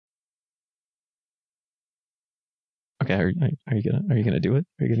Okay, are you gonna do it?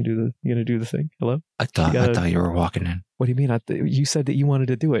 Are you gonna do the thing? Hello? I thought you were walking in. What do you mean? You said that you wanted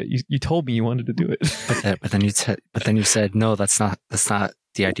to do it. You told me you wanted to do it. But then you said no. That's not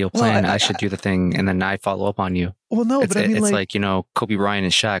the ideal plan. I should do the thing, and then I follow up on you. Well, no, but I mean, it's like Kobe Bryant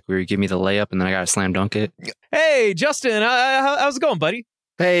and Shaq, where you give me the layup, and then I gotta slam dunk it. Hey, Justin, how's it going, buddy?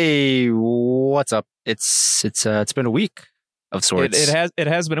 Hey, what's up? It's been a week of sorts. It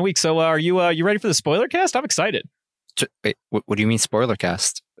has been a week. So are you ready for the spoiler cast? I'm excited. Wait, what do you mean spoiler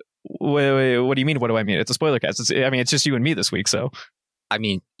cast? Wait, what do you mean? What do I mean? It's a spoiler cast. It's just you and me this week. So, I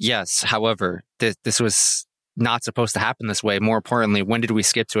mean, yes. However, this was not supposed to happen this way. More importantly, when did we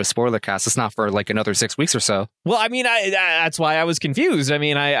skip to a spoiler cast? It's not for like another 6 weeks or so. Well, I mean, that's why I was confused. I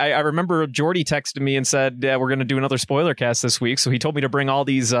mean, I remember Jordy texted me and said, yeah, we're going to do another spoiler cast this week. So he told me to bring all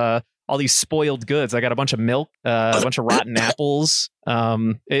these spoiled goods. I got a bunch of milk, a bunch of rotten apples.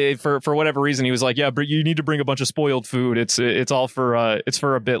 For whatever reason, he was like, yeah, but you need to bring a bunch of spoiled food. It's all for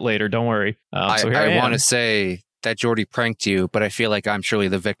a bit later. Don't worry. So here I want to say that Jordy pranked you, but I feel like I'm surely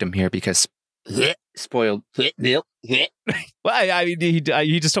the victim here because spoiled milk. Well, I mean, he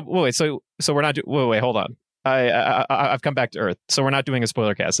just told, wait. So we're not. Wait, hold on. I've come back to Earth. So we're not doing a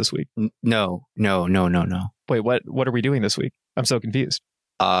spoiler cast this week. No. Wait, what are we doing this week? I'm so confused.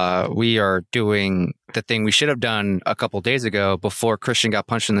 We are doing the thing we should have done a couple days ago before Christian got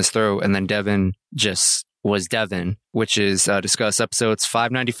punched in his throat, and then Devin just was Devin, which is discuss episodes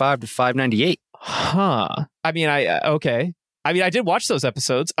 595 to 598. Huh. I mean, okay. I mean, I did watch those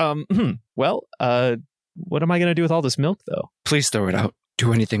episodes. Well, what am I going to do with all this milk, though? Please throw it out.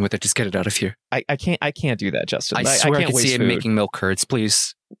 Do anything with it. Just get it out of here. I can't do that, Justin. I swear I can't can see it making milk curds.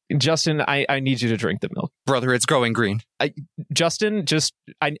 Please. Justin, I need you to drink the milk. Brother, it's growing green. Justin,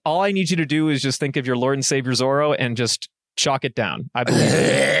 all I need you to do is just think of your Lord and Savior Zorro and just chalk it down. I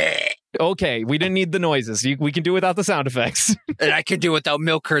believe. Okay, we didn't need the noises. We can do without the sound effects. And I can do without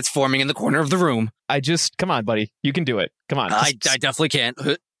milk curds forming in the corner of the room. Come on, buddy. You can do it. Come on. I definitely can't.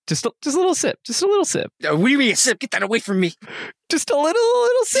 Just a little sip. Just a little sip. What do you mean a sip? Get that away from me. Just a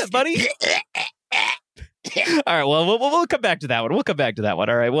little sip, buddy. All right, well, we'll come back to that one.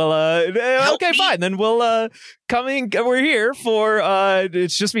 All right, well, okay, fine. Then we're here for,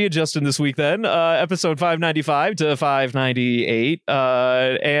 it's just me and Justin this week then, episode 595 to 598.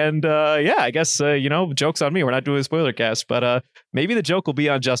 Yeah, I guess, joke's on me. We're not doing a spoiler cast, but maybe the joke will be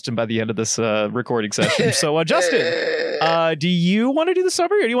on Justin by the end of this recording session. So, Justin, do you want to do the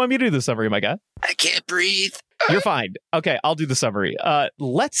summary or do you want me to do the summary, my guy? I can't breathe. You're fine. Okay, I'll do the summary.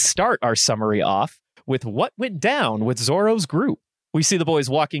 Let's start our summary off with what went down with Zorro's group. We see the boys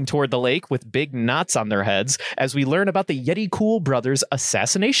walking toward the lake with big knots on their heads as we learn about the Yeti Cool brothers'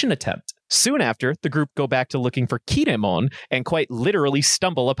 assassination attempt. Soon after, the group go back to looking for Kinemon and quite literally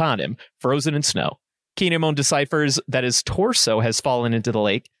stumble upon him, frozen in snow. Kinemon deciphers that his torso has fallen into the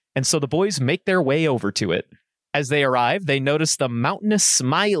lake, and so the boys make their way over to it. As they arrive, they notice the mountainous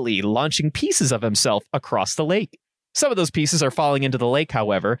Smiley launching pieces of himself across the lake. Some of those pieces are falling into the lake,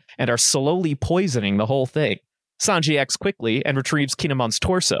 however, and are slowly poisoning the whole thing. Sanji acts quickly and retrieves Kinemon's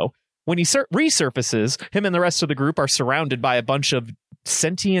torso. When he resurfaces, him and the rest of the group are surrounded by a bunch of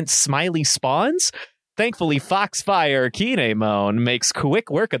sentient Smiley spawns. Thankfully, Foxfire Kinemon makes quick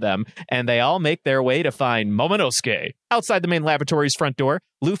work of them, and they all make their way to find Momonosuke. Outside the main laboratory's front door,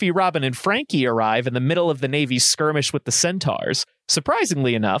 Luffy, Robin, and Frankie arrive in the middle of the Navy's skirmish with the Centaurs.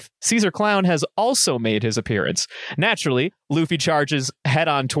 Surprisingly enough, Caesar Clown has also made his appearance. Naturally, Luffy charges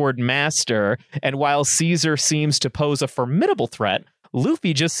head-on toward Master, and while Caesar seems to pose a formidable threat,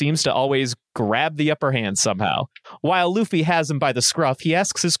 Luffy just seems to always grab the upper hand somehow. While Luffy has him by the scruff, he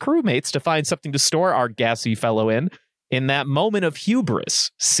asks his crewmates to find something to store our gassy fellow in. In that moment of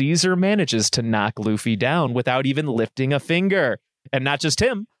hubris, Caesar manages to knock Luffy down without even lifting a finger. And not just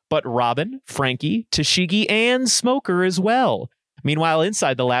him, but Robin, Frankie, Tashigi, and Smoker as well. Meanwhile,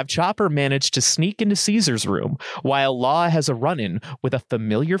 inside the lab, Chopper managed to sneak into Caesar's room, while Law has a run-in with a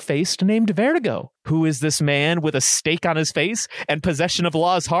familiar face named Vertigo. Who is this man with a stake on his face and possession of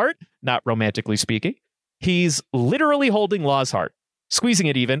Law's heart? Not romantically speaking. He's literally holding Law's heart. Squeezing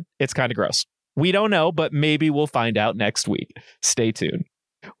it even. It's kind of gross. We don't know, but maybe we'll find out next week. Stay tuned.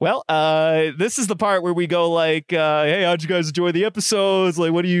 Well, this is the part where we go like, hey, how'd you guys enjoy the episodes?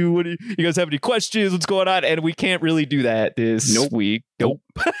 Like, what do you guys have any questions? What's going on? And we can't really do that this week. Nope.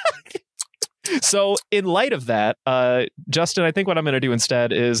 So in light of that, Justin, I think what I'm going to do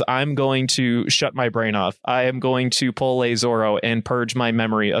instead is I'm going to shut my brain off. I am going to pull a Zorro and purge my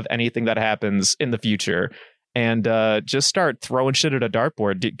memory of anything that happens in the future. and just start throwing shit at a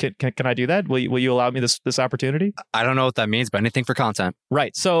dartboard. Can I do that? Will you allow me this opportunity? I don't know what that means, but anything for content.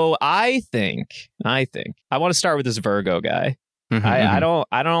 Right. So I think I want to start with this Virgo guy. I don't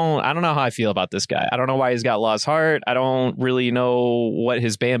know how I feel about this guy. I don't know why he's got lost heart. I don't really know what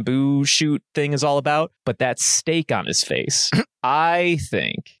his bamboo shoot thing is all about, but that steak on his face. I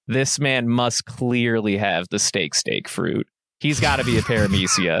think this man must clearly have the steak fruit. He's got to be a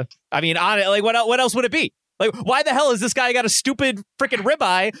paramecia. I mean, like what else would it be? Like, why the hell has this guy got a stupid freaking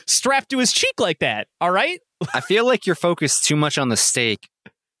ribeye strapped to his cheek like that? All right. I feel like you're focused too much on the steak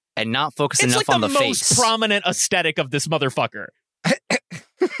and not focused enough on the face. It's like the most prominent aesthetic of this motherfucker.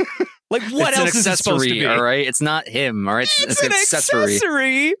 Like, what else is it supposed to be? All right, it's not him. All right, it's an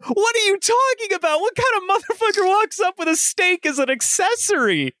accessory. What are you talking about? What kind of motherfucker walks up with a steak as an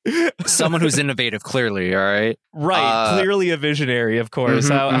accessory? Someone who's innovative, clearly. All right, right. Clearly a visionary, of course.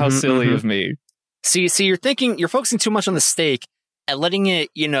 How silly of me. See, you're focusing too much on the steak and letting it,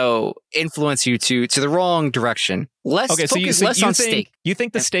 influence you to the wrong direction. Less on steak. You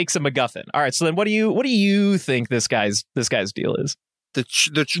think the steak's a MacGuffin? All right. So then, what do you think this guy's deal is?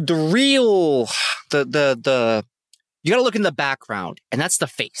 The real you got to look in the background, and that's the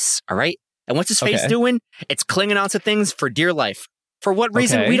face. All right. And what's his face doing? It's clinging onto things for dear life. For what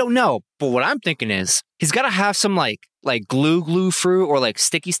reason? We don't know. But what I'm thinking is he's got to have some like glue fruit or like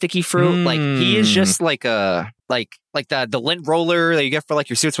sticky fruit. Like he is just like a like the lint roller that you get for like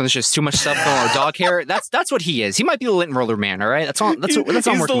your suits when there's just too much stuff going on, or dog hair. That's what he is. He might be the lint roller man. All right. That's all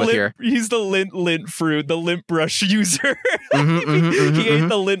I'm working with here. He's the lint fruit, the lint brush user. He ate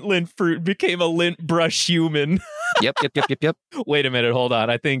the lint fruit, became a lint brush human. Yep. Wait a minute, hold on.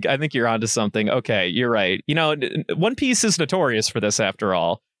 I think you're onto something. Okay, you're right. One Piece is notorious for this, after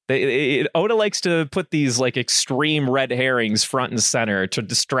all. Oda likes to put these like extreme red herrings front and center to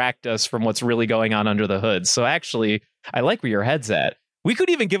distract us from what's really going on under the hood. So actually, I like where your head's at. We could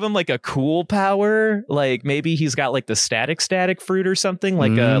even give him like a cool power, like maybe he's got like the static fruit or something,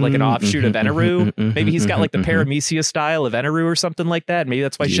 like an offshoot of Eneru. Maybe he's got like the Paramecia style of Eneru or something like that. Maybe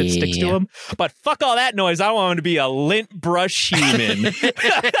that's why shit sticks to him. But fuck all that noise. I want him to be a lint brush human.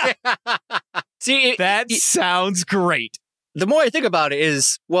 See, that sounds great. The more I think about it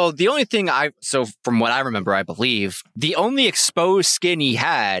is, well, the only thing so from what I remember, I believe, the only exposed skin he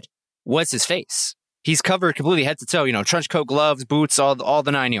had was his face. He's covered completely head to toe, trench coat, gloves, boots, all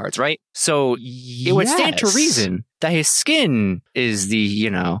the 9 yards, right? So it would stand to reason that his skin is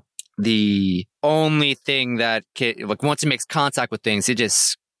the only thing that once it makes contact with things, it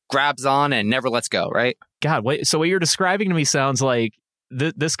just grabs on and never lets go, right? God, wait. So what you're describing to me sounds like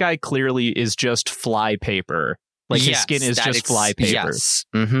this guy clearly is just fly paper. Like his skin is just fly paper. Yes.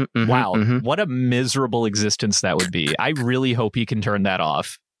 Wow. What a miserable existence that would be. I really hope he can turn that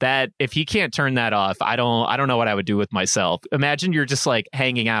off. That if he can't turn that off, I don't know what I would do with myself. Imagine you're just like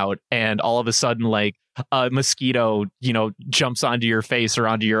hanging out and all of a sudden like a mosquito, jumps onto your face or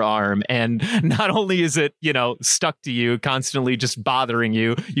onto your arm. And not only is it, stuck to you, constantly just bothering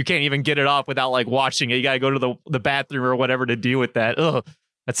you, you can't even get it off without like washing it. You got to go to the bathroom or whatever to deal with that. Ugh.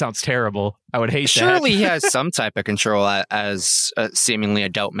 That sounds terrible. I would hate that. Surely he has some type of control as a seemingly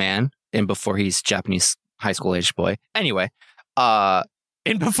adult man and before he's Japanese high school age boy. Anyway,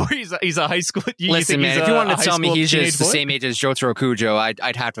 and before he's a high school. Listen, man, if you want to tell me he's just the same age as Jotaro Kujo,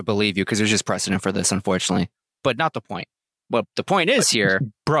 I'd have to believe you because there's just precedent for this, unfortunately. But not the point. What the point is here,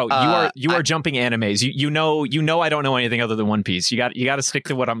 bro, you are jumping animes. You know I don't know anything other than One Piece. You got to stick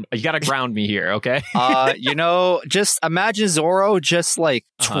to you got to ground me here, okay? Just imagine Zoro just like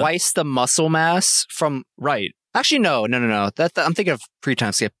twice the muscle mass from right. Actually, no. I'm thinking of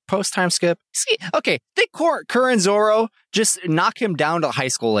pre-time skip, post-time skip. Okay, think Kura and Zoro just knock him down to high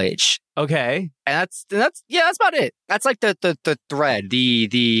school age. Okay, and that's about it. That's like the thread,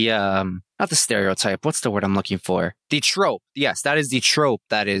 not the stereotype. What's the word I'm looking for? The trope. Yes, that is the trope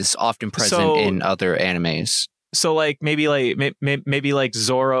that is often present in other animes. So like maybe like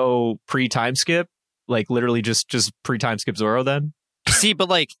Zoro pre-time skip, like literally just pre-time skip Zoro then. See, but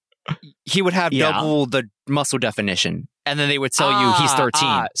like he would have double the muscle definition, and then they would tell you he's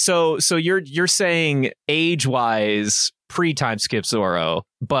 13. So you're saying age-wise pre-time skip Zoro,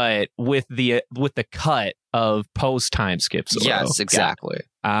 but with the cut of post-time skip Zoro. Yes, exactly.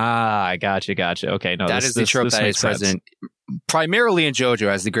 I gotcha. Okay, no, that is the trope that is present primarily in JoJo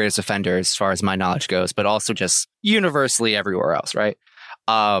as the greatest offender, as far as my knowledge goes, but also just universally everywhere else, right?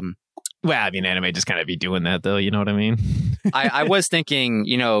 Well, I mean, anime just kind of be doing that, though. You know what I mean? I was thinking,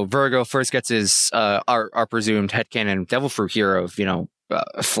 Virgo first gets his our presumed headcanon devil fruit hero of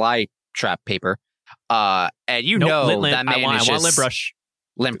fly trap paper, and that man is just I want lint brush.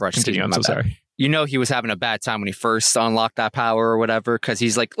 Lint brush. Continue. I'm so sorry. you know he was having a bad time when he first unlocked that power or whatever, because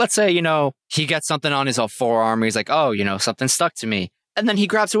he's like, let's say, you know, he gets something on his forearm, he's like, oh, you know, something stuck to me. And then he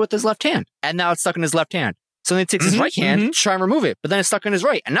grabs it with his left hand, and now it's stuck in his left hand. So then he takes his right hand to try and remove it, but then it's stuck in his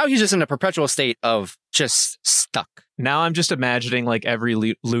right. And now he's just in a perpetual state of just stuck. Now I'm just imagining like every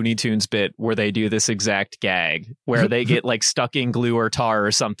Looney Tunes bit where they do this exact gag where they get like stuck in glue or tar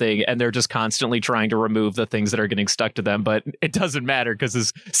or something, and they're just constantly trying to remove the things that are getting stuck to them. But it doesn't matter because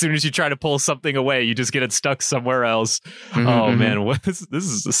as soon as you try to pull something away, you just get it stuck somewhere else. Oh, man, this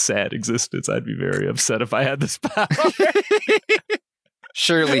is a sad existence. I'd be very upset if I had this power.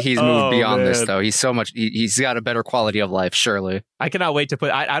 Surely he's moved beyond this, though. He's so much. He's got a better quality of life. Surely. I cannot wait to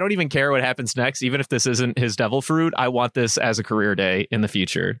put. I don't even care what happens next. Even if this isn't his devil fruit, I want this as a career day in the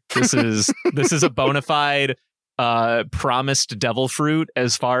future. This is a bona fide promised devil fruit.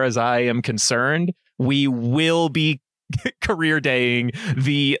 As far as I am concerned, we will be career daying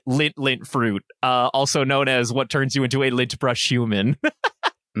the lint fruit, also known as what turns you into a lint brush human.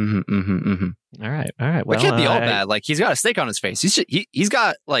 All right. Well, it can't be all bad. Like, he's got a steak on his face. He's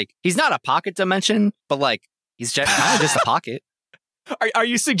got like, he's not a pocket dimension, but like he's just kind of just a pocket. Are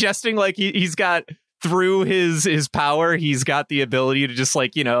you suggesting like he's got, through his power, he's got the ability to just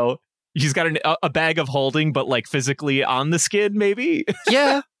like, you know, he's got a bag of holding, but like physically on the skin, maybe?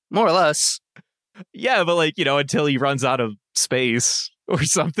 Yeah, more or less. Yeah, but like, you know, until he runs out of space or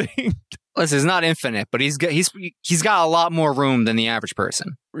something. Listen, it's not infinite, but he's got a lot more room than the average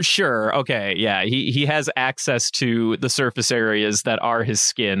person. Sure. Okay. Yeah. He has access to the surface areas that are his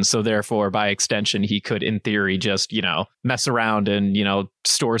skin. So therefore, by extension, he could, in theory, just, you know, mess around and, you know,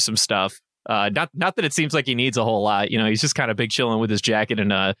 store some stuff. Not that it seems like he needs a whole lot. You know, he's just kind of big chilling with his jacket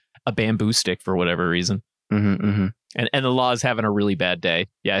and a bamboo stick for whatever reason. And the Law's having a really bad day.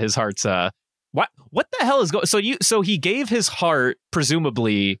 Yeah. His heart's What the hell is going? So he gave his heart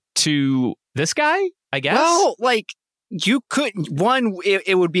presumably to this guy, I guess. Well, like you could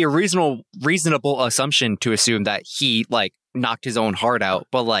it would be a reasonable assumption to assume that he like knocked his own heart out,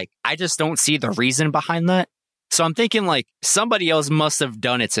 but like I just don't see the reason behind that. So I'm thinking like somebody else must have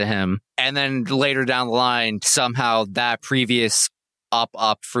done it to him, and then later down the line somehow that previous up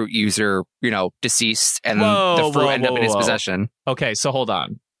fruit user, you know, deceased, and the fruit ended up in his possession. Okay, so hold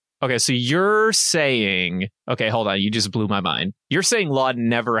on. Okay, so you're saying... Okay, hold on. You just blew my mind. You're saying Law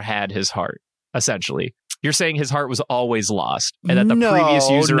never had his heart, essentially. You're saying his heart was always lost, and that the previous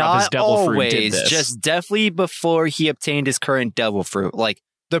user of his devil fruit did this. Just definitely before he obtained his current devil fruit. Like,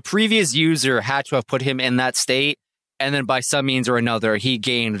 the previous user had to have put him in that state, and then by some means or another, he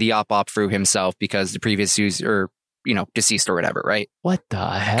gained the op fruit himself because the previous user, you know, deceased or whatever, right? What the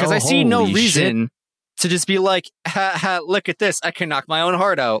hell? Because I see no reason to just be like, look at this, I can knock my own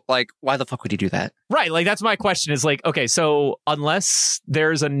heart out. Like, why the fuck would he do that? Right, like, that's my question is like, okay, so unless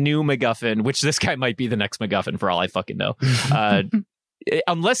there's a new MacGuffin, which this guy might be the next MacGuffin for all I fucking know,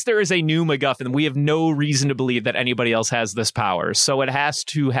 unless there is a new MacGuffin, we have no reason to believe that anybody else has this power. So it has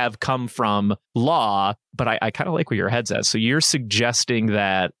to have come from Law, but I kind of like where your head's at. So you're suggesting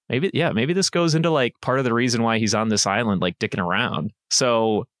that maybe this goes into like part of the reason why he's on this island, like dicking around.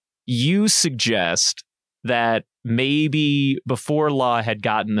 So you suggest that maybe before Law had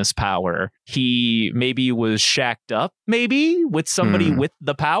gotten this power, he maybe was shacked up, maybe with somebody with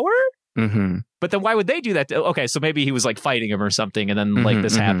the power. But then why would they do that? Okay, so maybe he was like fighting him or something, and then like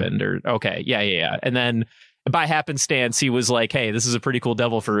this happened, or okay, yeah. And then by happenstance, he was like, "Hey, this is a pretty cool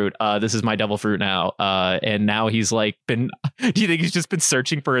devil fruit. This is my devil fruit now." And now he's like been. Do you think he's just been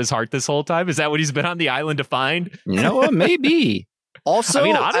searching for his heart this whole time? Is that what he's been on the island to find? You know what? Maybe. Also, I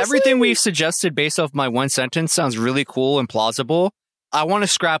mean, honestly, everything we've suggested based off my one sentence sounds really cool and plausible. I want to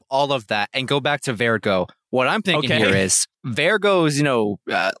scrap all of that and go back to Vergo. What I'm thinking here is Vergo's, you know,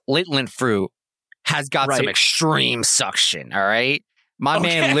 lint fruit has got some extreme suction. All right. My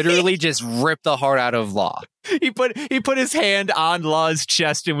man literally just ripped the heart out of Law. He put his hand on Law's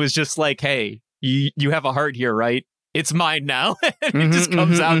chest and was just like, hey, you have a heart here, right? It's mine now. It just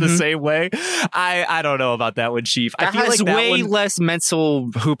comes out the same way. I don't know about that one, Chief. I feel like way less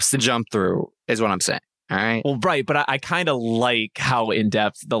mental hoops to jump through, is what I'm saying. All right. Well, right, but I kind of like how in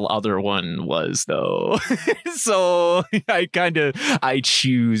depth the other one was, though. So I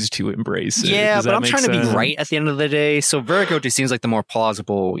choose to embrace it. Yeah, but I'm trying to be right at the end of the day. So Vergo just seems like the more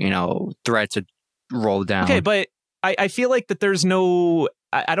plausible, you know, thread to roll down. Okay, but I feel like that there's no.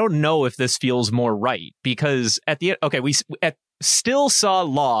 I don't know if this feels more right, because at the end, we still saw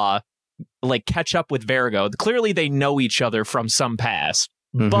Law like catch up with Vergo. Clearly, they know each other from some past,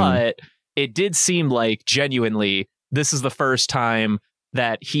 but it did seem like genuinely this is the first time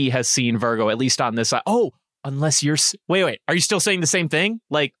that he has seen Vergo, at least on this side. Oh, Unless you're wait, are you still saying the same thing?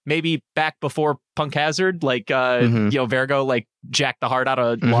 Like maybe back before Punk Hazard, like Vergo like jacked the heart out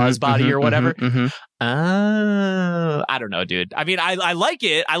of Law's body or whatever. I don't know, dude. I mean, I like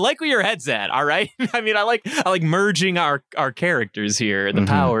it. I like where your head's at. All right. I mean, I like merging our characters here, the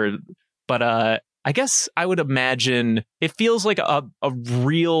power. But I guess I would imagine it feels like a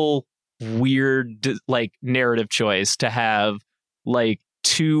real weird like narrative choice to have like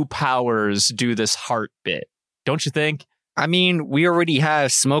two powers do this heart bit. Don't you think? I mean, we already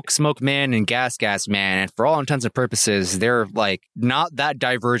have Smoke Man and Gas Man, and for all intents and purposes, they're like not that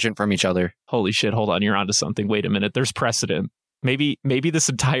divergent from each other. Holy shit, hold on, you're onto something. Wait a minute, there's precedent. Maybe this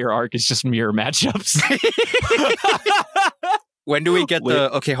entire arc is just mirror matchups. When do we get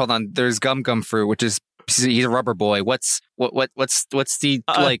okay, hold on. There's Gum Fruit, which is he's a rubber boy. What's the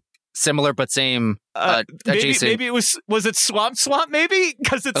like similar but same adjacent? Maybe it was it Swamp maybe?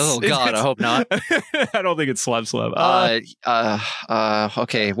 Because it's I hope not. I don't think it's Swamp.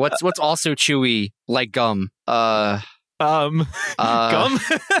 Okay, what's also chewy like gum? Gum?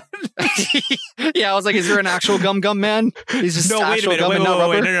 Yeah, I was like, is there an actual gum man? He's just wait a minute.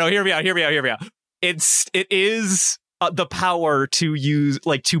 Wait, no, hear me out. It is the power to use,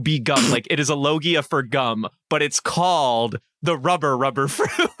 like, to be gum. Like, it is a logia for gum, but it's called the rubber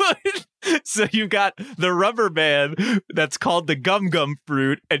fruit. So you got the rubber man that's called the gum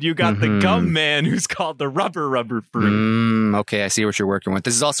fruit, and you got the gum man who's called the rubber fruit. Okay, I see what you're working with.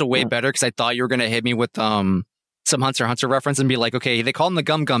 This is also way better because I thought you were going to hit me with some Hunter x Hunter reference and be like, okay, they call him the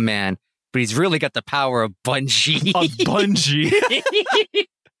gum man, but he's really got the power of Bungie.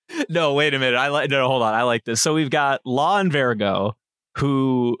 No, wait a minute. Hold on. I like this. So we've got Law and Vergo,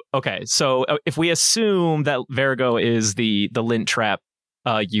 who, okay, so if we assume that Vergo is the lint trap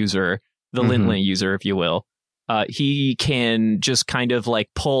user, the lint user, if you will, he can just kind of like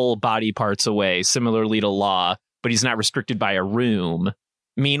pull body parts away, similarly to Law, but he's not restricted by a room.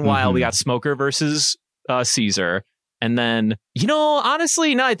 Meanwhile, we got Smoker versus Caesar. And then,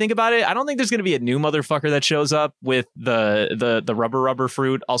 honestly, now I think about it, I don't think there's going to be a new motherfucker that shows up with the rubber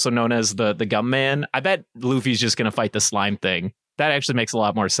fruit, also known as the gum man. I bet Luffy's just going to fight the slime thing. That actually makes a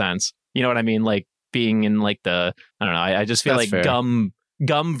lot more sense. You know what I mean? Like being in like I don't know. I just feel That's like fair.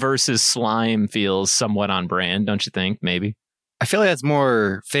 gum versus slime feels somewhat on brand, don't you think? Maybe. I feel like that's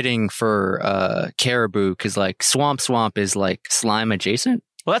more fitting for Caribou because like Swamp is like slime adjacent.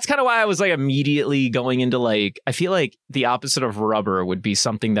 Well, that's kind of why I was like immediately going into like, I feel like the opposite of rubber would be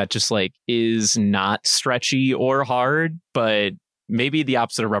something that just like is not stretchy or hard, but maybe the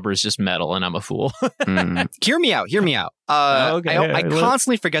opposite of rubber is just metal and I'm a fool. Hear me out. Okay, I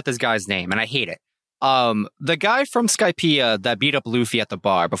constantly forget this guy's name and I hate it. The guy from Skypiea that beat up Luffy at the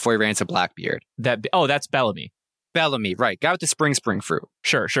bar before he ran into Blackbeard. That's Bellamy. Bellamy, right. Guy with the spring fruit.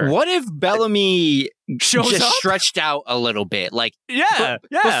 Sure. What if Bellamy shows just up? Stretched out a little bit? Like, yeah.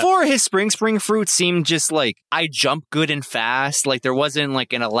 Before his spring fruit seemed just like, I jump good and fast. Like, there wasn't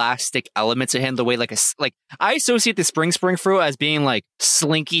like an elastic element to him the way like I associate the spring fruit as being like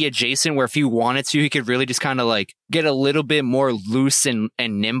slinky adjacent, where if he wanted to, he could really just kind of like get a little bit more loose and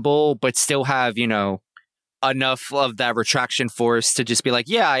nimble, but still have, enough of that retraction force to just be like,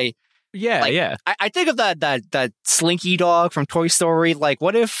 I think of that Slinky dog from Toy Story. Like,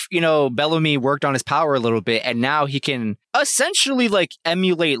 what if, Bellamy worked on his power a little bit and now he can essentially like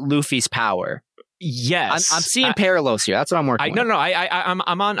emulate Luffy's power? Yes. I'm seeing parallels here. That's what I'm working with.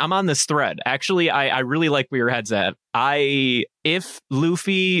 I'm on this thread. Actually, I really like where your head's at. If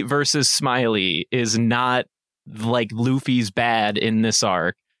Luffy versus Smiley is not like Luffy's bad in this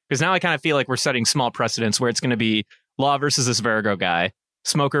arc, because now I kind of feel like we're setting small precedents where it's going to be Law versus this Vergo guy,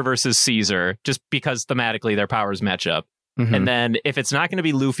 Smoker versus Caesar, just because thematically their powers match up. And then if it's not going to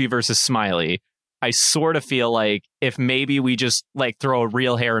be Luffy versus Smiley, I sort of feel like if maybe we just like throw a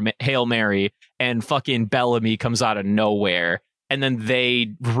real Hail Mary and fucking Bellamy comes out of nowhere and then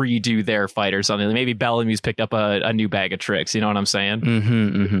they redo their fight or something. Maybe Bellamy's picked up a new bag of tricks. You know what I'm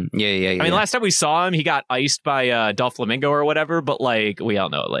saying? Yeah. I mean, last time we saw him, he got iced by Doflamingo or whatever, but like we all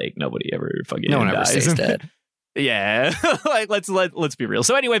know, like nobody ever fucking no one dies. ever stays dead. Yeah, like let's be real.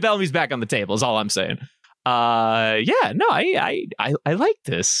 So anyway, Bellamy's back on the table is all I'm saying. I like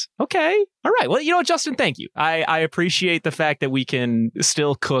this. Okay, all right. Well, Justin, thank you. I appreciate the fact that we can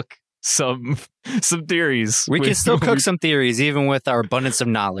still cook some theories. We can still cook some theories, even with our abundance of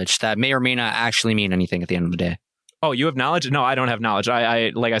knowledge that may or may not actually mean anything at the end of the day. Oh, you have knowledge? No, I don't have knowledge.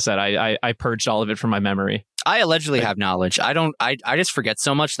 I like I said, I purged all of it from my memory. I allegedly have knowledge. I just forget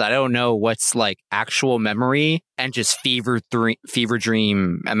so much that I don't know what's like actual memory and just fever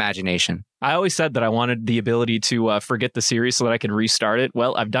dream imagination. I always said that I wanted the ability to forget the series so that I could restart it.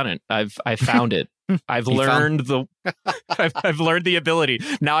 Well, I've done it. I found it. I've learned I've learned the ability.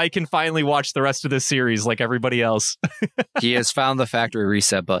 Now I can finally watch the rest of this series like everybody else. He has found the factory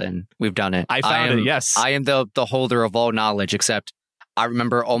reset button. We've done it. I found it, yes. I am the holder of all knowledge, except I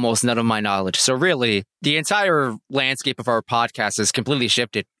remember almost none of my knowledge. So really, the entire landscape of our podcast has completely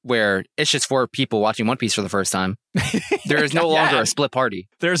shifted, where it's just 4 people watching One Piece for the first time. There is no longer a split party.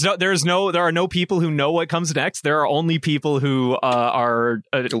 There are no people who know what comes next. There are only people who are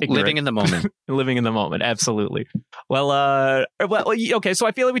living in the moment. Living in the moment, absolutely. Well, okay. So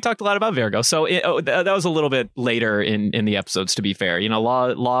I feel like we talked a lot about Virgo. So that was a little bit later in the episodes. To be fair,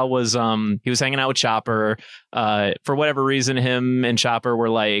 Law was he was hanging out with Chopper. For whatever reason, him and Chopper were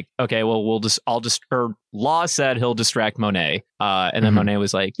like, okay, well, Law said he'll distract Monet. And then Monet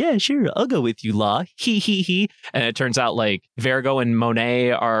was like, yeah, sure, I'll go with you, Law. He. And it turns out like Virgo and Monet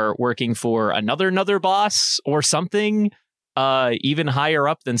are working for another boss or something even higher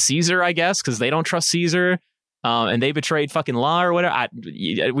up than Caesar, I guess, because they don't trust Caesar. And they betrayed fucking Law or whatever.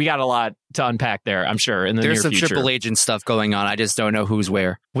 We got a lot to unpack there, I'm sure, in the near future. There's some triple agent stuff going on. I just don't know who's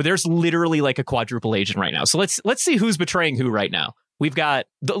where. Well, there's literally like a quadruple agent right now. So let's see who's betraying who right now. We've got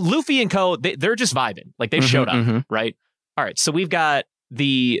Luffy and co. They're just vibing. Like they've showed up, right? All right. So we've got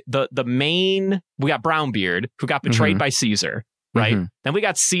the main. We got Brownbeard, who got betrayed by Caesar, right? Then we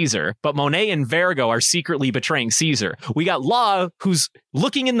got Caesar, but Monet and Virgo are secretly betraying Caesar. We got Law, who's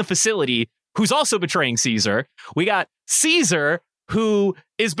looking in the facility, who's also betraying Caesar. We got Caesar, who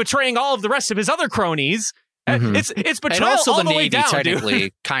is betraying all of the rest of his other cronies. It's betrayal and also all the the Navy, way down,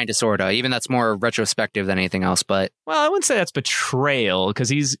 technically, kind of, sort of. Even that's more retrospective than anything else. But well, I wouldn't say that's betrayal because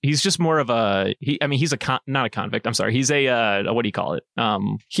he's just more of a. He's not a convict. I'm sorry. He's a what do you call it?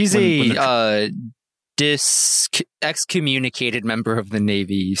 He's excommunicated member of the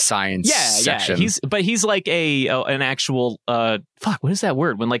Navy science section. He's like an actual what is that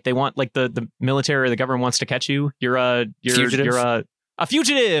word when like they want like the military or the government wants to catch you? You're a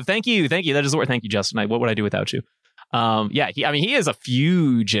fugitive. Thank you. That is the word. Thank you, Justin. What would I do without you? He is a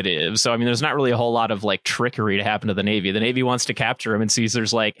fugitive. So there's not really a whole lot of like trickery to happen to the Navy. The Navy wants to capture him, and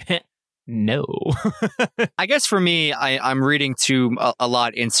Caesar's like, no. I guess for me, I'm reading too a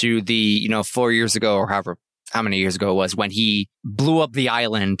lot into the 4 years ago or how many years ago it was when he blew up the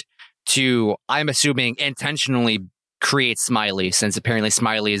island to, I'm assuming, intentionally create Smiley, since apparently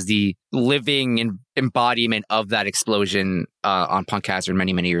Smiley is the living embodiment of that explosion on Punk Hazard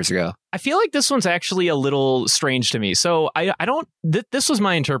many years ago. I feel like this one's actually a little strange to me. So I don't. This was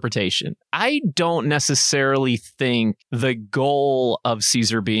my interpretation. I don't necessarily think the goal of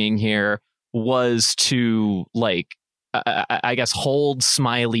Caesar being here was to like, I guess, hold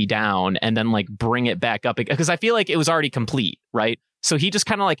Smiley down and then like bring it back up, because I feel like it was already complete, right? So he just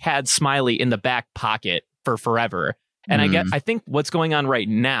kind of like had Smiley in the back pocket for forever. And I think what's going on right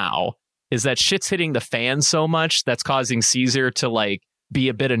now is that shit's hitting the fan so much that's causing Caesar to like be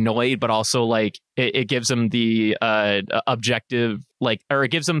a bit annoyed, but also like it gives him the objective, like, or it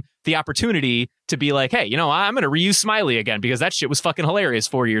gives him the opportunity to be like, hey, I'm going to reuse Smiley again because that shit was fucking hilarious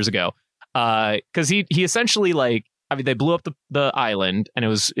 4 years ago. Because he essentially like, they blew up the island and it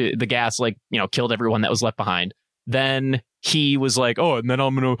was the gas like killed everyone that was left behind. Then he was like, oh, and then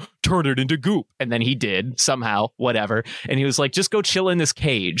I'm going to turn it into goop. And then he did somehow, whatever. And he was like, just go chill in this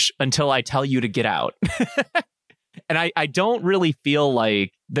cage until I tell you to get out. And I don't really feel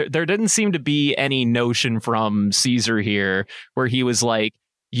like there didn't seem to be any notion from Caesar here where he was like,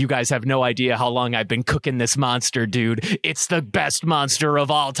 you guys have no idea how long I've been cooking this monster, dude. It's the best monster of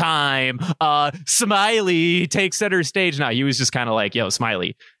all time. Smiley takes center stage. Now, he was just kind of like, yo,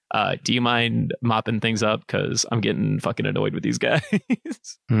 Smiley, do you mind mopping things up? Because I'm getting fucking annoyed with these guys.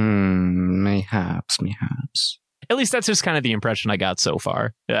 Mayhaps. At least that's just kind of the impression I got so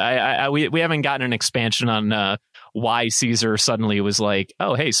far. We haven't gotten an expansion on why Caesar suddenly was like,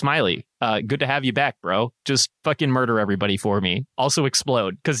 oh, hey, Smiley, good to have you back, bro. Just fucking murder everybody for me. Also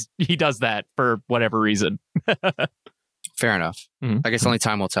explode, because he does that for whatever reason. Fair enough. I guess only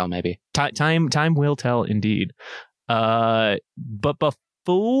time will tell, maybe. Time will tell, indeed. But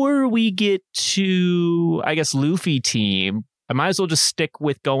before we get to, I guess, Luffy team, I might as well just stick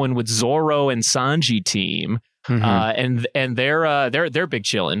with going with Zoro and Sanji team. And they're big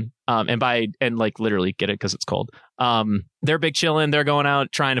chillin'. And like literally get it because it's cold. They're big chillin'. They're going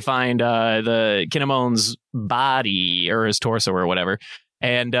out trying to find the Kinemon's body or his torso or whatever.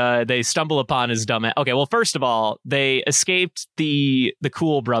 And they stumble upon his dumb. Okay, well, first of all, they escaped the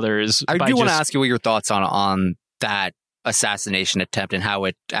Cool Brothers. I do want to ask you what your thoughts on that assassination attempt and how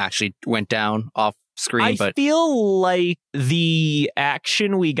it actually went down off screen. I feel like the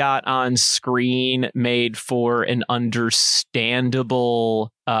action we got on screen made for an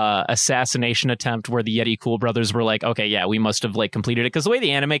understandable assassination attempt where the Yeti Cool brothers were like, okay, yeah, we must have like completed it, because the way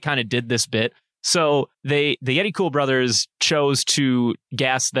the anime kind of did this bit. So the Yeti Cool brothers chose to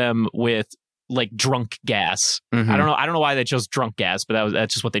gas them with like drunk gas. Mm-hmm. I don't know why they chose drunk gas, but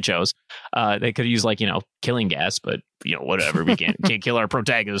that's just what they chose. They could use like, killing gas, but whatever. We can't kill our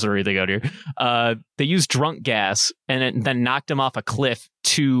protagonists or anything out here. They used drunk gas and then knocked him off a cliff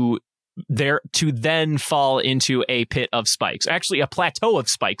to then fall into a pit of spikes. Actually, a plateau of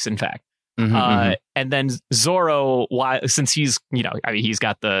spikes, in fact. Mm-hmm. And then Zoro, since he's he's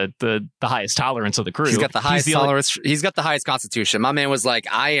got the highest tolerance of the crew. He's got the highest tolerance. He's got the highest constitution. My man was like,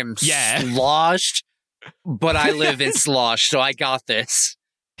 I am sloshed, but I live in slosh, so I got this.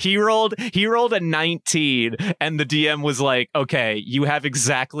 He rolled a 19, and the DM was like, okay, you have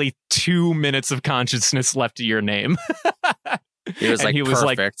exactly 2 minutes of consciousness left to your name. He was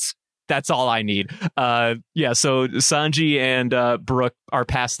perfect. That's all I need. So Sanji and Brook are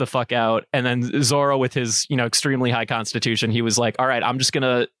passed the fuck out. And then Zoro, with his, extremely high constitution, he was like, all right, I'm just going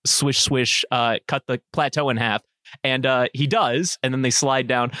to swish, cut the plateau in half. And he does. And then they slide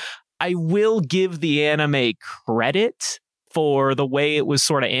down. I will give the anime credit for the way it was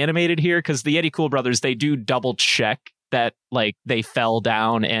sort of animated here, because the Yeti Cool brothers, they do double check that like they fell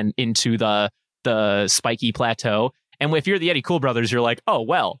down and into the spiky plateau. And if you're the Yeti Cool brothers, you're like, oh,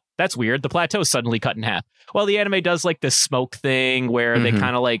 well, that's weird. The plateau's suddenly cut in half. Well, the anime does like this smoke thing where they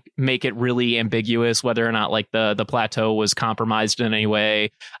kind of like make it really ambiguous whether or not like the plateau was compromised in any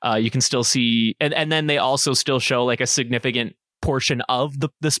way. You can still see, and then they also still show like a significant portion of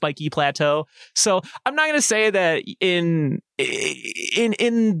the spiky plateau. So I'm not going to say that in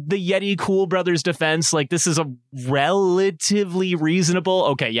the Yeti Cool brothers defense, like this is a relatively reasonable,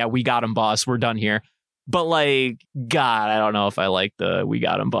 okay, yeah, we got him, boss, we're done here. But like, God, I don't know if I like the "we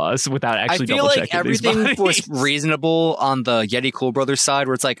got him, boss" without actually double checking. I feel like everything was reasonable on the Yeti Cool brothers side,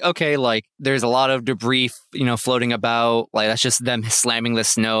 where it's like, okay, like there's a lot of debris, floating about. Like that's just them slamming the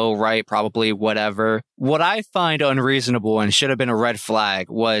snow, right? Probably whatever. What I find unreasonable and should have been a red flag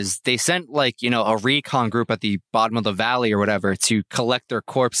was they sent like a recon group at the bottom of the valley or whatever to collect their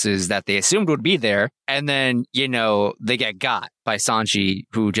corpses that they assumed would be there, and then they get got by Sanji,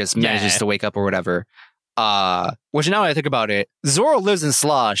 who just manages to wake up or whatever. Which now I think about it, Zoro lives in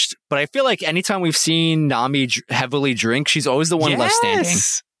sloshed, but I feel like anytime we've seen Nami heavily drink, she's always the one left standing.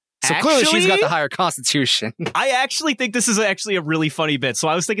 So clearly she's got the higher constitution. I actually think this is actually a really funny bit. So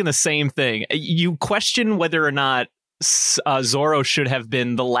I was thinking the same thing. You question whether or not Zoro should have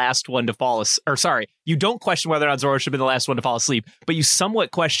been the last one to fall asleep. You don't question whether or not Zoro should have been the last one to fall asleep, but you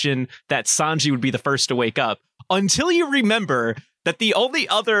somewhat question that Sanji would be the first to wake up until you remember that the only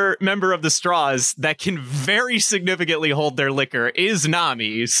other member of the Straws that can very significantly hold their liquor is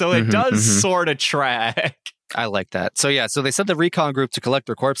Nami. So it does sort of track. I like that. So yeah, so they sent the recon group to collect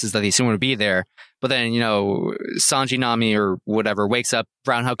their corpses that they assume would be there. But then, Sanji, Nami or whatever wakes up,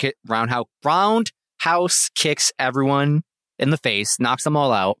 roundhouse kicks everyone in the face, knocks them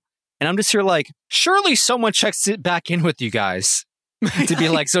all out. And I'm just here like, surely someone checks it back in with you guys. To be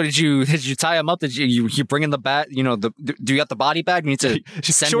like, so did you tie him up? Did you bring in the bat? Do you got the body bag? You need to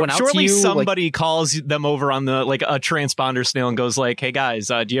send one out to you? Surely somebody calls them over on the like a transponder snail and goes like, hey guys,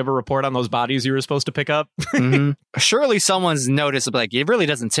 do you have a report on those bodies you were supposed to pick up? Surely someone's noticed, like, it really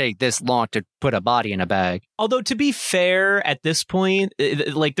doesn't take this long to put a body in a bag. Although to be fair, at this point,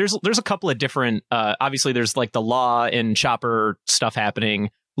 like there's a couple of different. Obviously, there's like the Law and Chopper stuff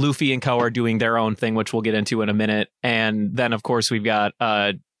happening. Luffy and Ko are doing their own thing, which we'll get into in a minute. And then, of course, we've got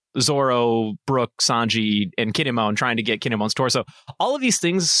Zoro, Brook, Sanji, and Kinemon trying to get Kinemon's torso. All of these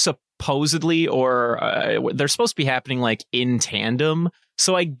things supposedly, or they're supposed to be happening like in tandem.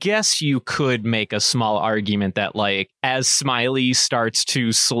 So I guess you could make a small argument that like as Smiley starts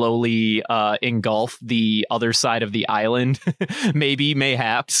to slowly engulf the other side of the island,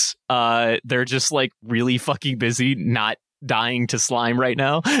 mayhaps, they're just like really fucking busy not dying to slime right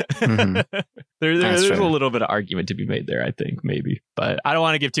now. There's a little bit of argument to be made there, I think, maybe, but I don't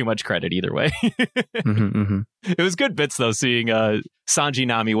want to give too much credit either way. It was good bits though, seeing Sanji,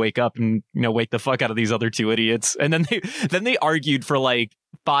 Nami wake up and wake the fuck out of these other two idiots, and then they argued for like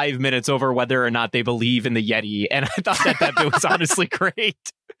 5 minutes over whether or not they believe in the Yeti, and I thought that bit was honestly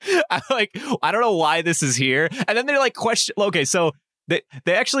great. I'm like, I don't know why this is here, and then they like question. Okay, so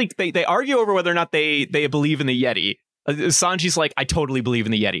they argue over whether or not they believe in the Yeti. Sanji's like, I totally believe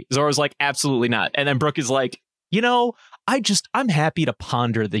in the Yeti. Zoro's like, absolutely not. And then Brook is like, I'm happy to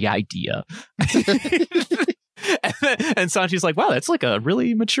ponder the idea. And Sanji's like, wow, that's like a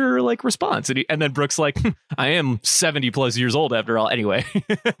really mature like response. And then Brook's like, I am 70 plus years old after all. Anyway,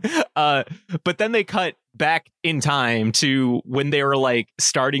 but then they cut back in time to when they were like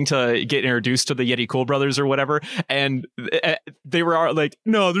starting to get introduced to the Yeti Cool Brothers or whatever, and they were like,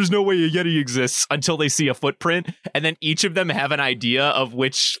 no, there's no way a Yeti exists, until they see a footprint, and then each of them have an idea of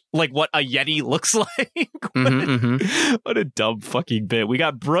which, like, what a Yeti looks like. What a dumb fucking bit. We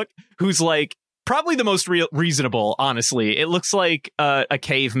got Brook, who's like probably the most reasonable, honestly. It looks like a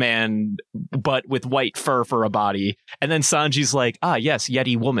caveman, but with white fur for a body. And then Sanji's like, ah, yes,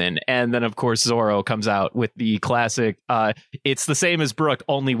 Yeti woman. And then, of course, Zoro comes out with the classic, it's the same as Brook,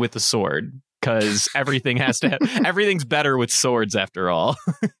 only with a sword. Because everything has to everything's better with swords, after all.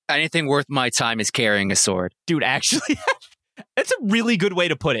 Anything worth my time is carrying a sword. Dude, actually, that's a really good way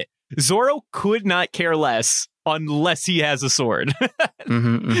to put it. Zoro could not care less unless he has a sword.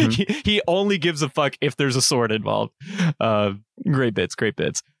 He only gives a fuck if there's a sword involved. Great bits.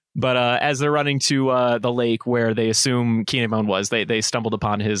 But as they're running to the lake where they assume Kinemon was, they stumbled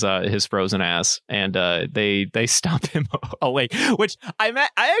upon his frozen ass, and they stomp him away. Which I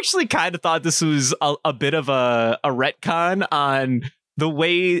actually kind of thought this was a bit of a retcon on the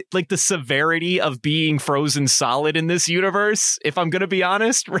way, like, the severity of being frozen solid in this universe. If I'm gonna be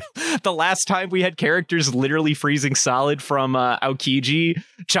honest, the last time we had characters literally freezing solid from Aokiji,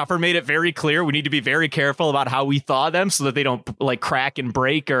 Chopper made it very clear we need to be very careful about how we thaw them so that they don't like crack and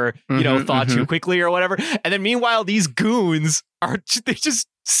break or thaw too quickly or whatever. And then meanwhile, these goons they just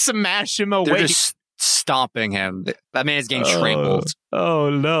smash him away. They're just stomping him. That man is getting trampled. Oh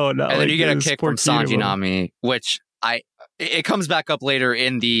no! And then you get a kick from Sanji Nami, which it comes back up later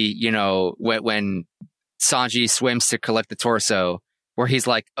in the, when Sanji swims to collect the torso, where he's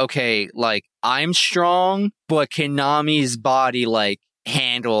like, okay, like, I'm strong, but can Nami's body, like,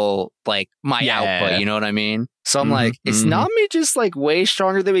 handle, like, my output? You know what I mean? So I'm like, is Nami just, like, way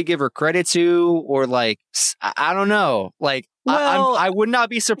stronger than we give her credit to? Or, like, I don't know. Like, well, I would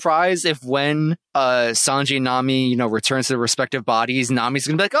not be surprised if when Sanji and Nami, returns to their respective bodies, Nami's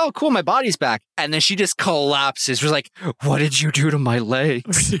gonna be like, oh, cool, my body's back. And then she just collapses. She's like, what did you do to my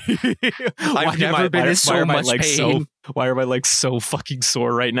legs? I've never been in so much pain. Why are my legs so fucking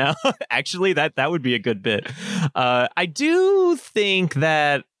sore right now? Actually, that would be a good bit. I do think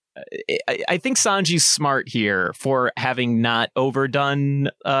that I think Sanji's smart here for having not overdone,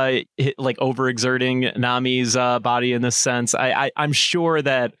 like overexerting Nami's body in this sense. I'm sure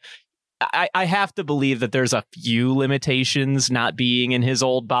that I have to believe that there's a few limitations not being in his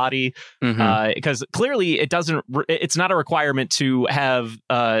old body, because clearly it's not a requirement to have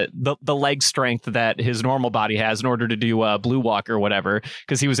the leg strength that his normal body has in order to do blue walk or whatever,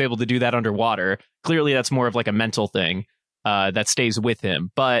 because he was able to do that underwater. Clearly, that's more of like a mental thing that stays with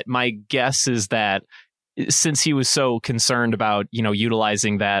him. But my guess is that since he was so concerned about,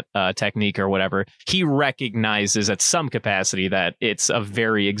 utilizing that technique or whatever, he recognizes at some capacity that it's a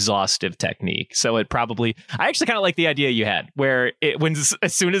very exhaustive technique. So I actually kind of like the idea you had, where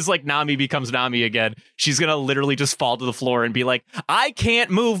as soon as like Nami becomes Nami again, she's going to literally just fall to the floor and be like, I can't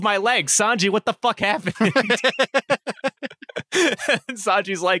move my legs. Sanji, what the fuck happened? And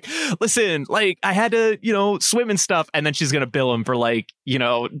Sanji's like, listen, like, I had to, swim and stuff. And then she's going to bill him for like,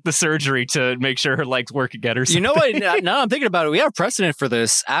 the surgery to make sure her legs work again or something. You know what? Now I'm thinking about it. We have precedent for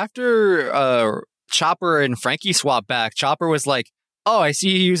this. After Chopper and Frankie swapped back, Chopper was like, oh, I see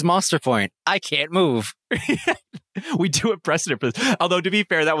you use Monster Point. I can't move. We do have precedent for this. Although, to be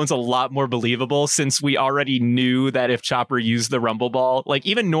fair, that one's a lot more believable since we already knew that if Chopper used the Rumble Ball, like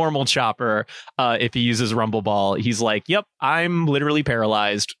even normal Chopper, if he uses Rumble Ball, he's like, yep, I'm literally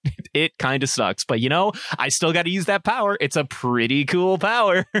paralyzed. It kind of sucks. But, I still got to use that power. It's a pretty cool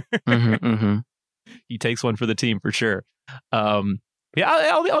power. He takes one for the team for sure. Yeah,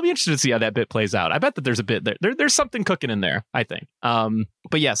 I'll be interested to see how that bit plays out. I bet that there's a bit there. There's something cooking in there, I think.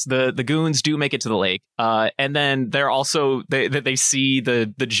 But yes, the goons do make it to the lake, and then they're also they see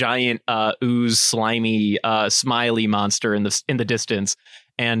the giant ooze slimy smiley monster in the distance,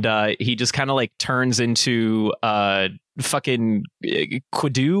 and he just kind of like turns into fucking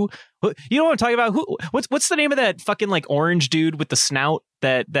Quadu. You know what I'm talking about? What's the name of that fucking like orange dude with the snout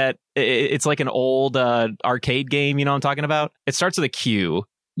that it's like an old arcade game? You know what I'm talking about? It starts with a Q.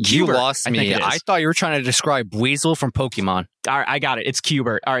 You Qbert, lost me. I thought you were trying to describe Weasel from Pokemon. All right, I got it. It's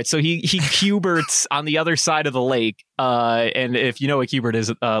Qbert. All right, so he Qberts on the other side of the lake. And if you know what Qbert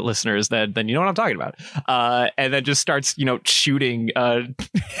is, listeners, then you know what I'm talking about. And then just starts, shooting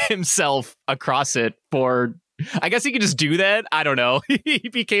himself across it for I guess he could just do that. I don't know. He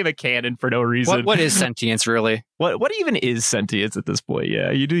became a cannon for no reason. What is sentience, really? What even is sentience at this point?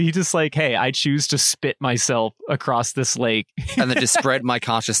 Yeah, he just like, hey, I choose to spit myself across this lake. And then to spread my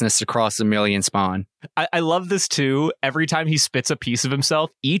consciousness across a million spawn. I love this too. Every time he spits a piece of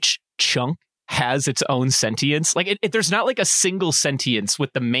himself, each chunk has its own sentience. Like there's not like a single sentience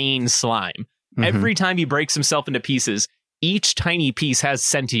with the main slime. Mm-hmm. Every time he breaks himself into pieces, each tiny piece has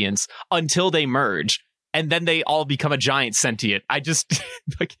sentience until they merge. And then they all become a giant sentient. I just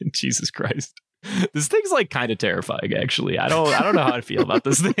fucking Jesus Christ. This thing's like kind of terrifying, actually. I don't know how to feel about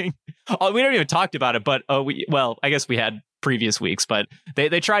this thing. Oh, we don't even talked about it, but I guess we had previous weeks, but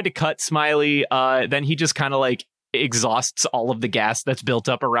they tried to cut Smiley. Then he just kind of like exhausts all of the gas that's built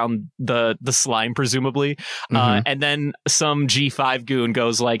up around the slime, presumably. And then some G5 goon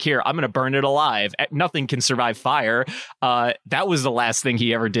goes like, here, I'm going to burn it alive. Nothing can survive fire. That was the last thing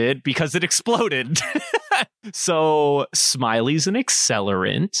he ever did because it exploded. So Smiley's an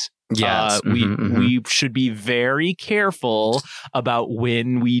accelerant. Yes. We should be very careful about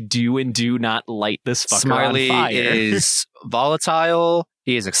when we do and do not light this fucker Smiley on fire. is volatile.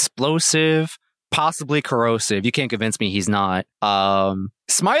 He is explosive, possibly corrosive. You can't convince me he's not.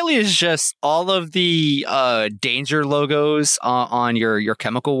 Smiley is just all of the danger logos on your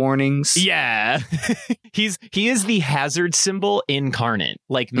chemical warnings. Yeah. He is the hazard symbol incarnate,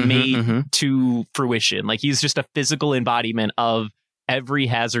 like made to fruition. Like he's just a physical embodiment of every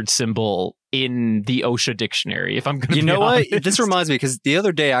hazard symbol in the OSHA dictionary, if I'm going to be honest. What? This reminds me, because the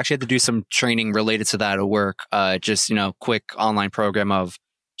other day I actually had to do some training related to that at work. Just, quick online program of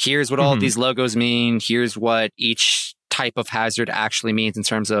here's what all of these logos mean. Here's what each type of hazard actually means in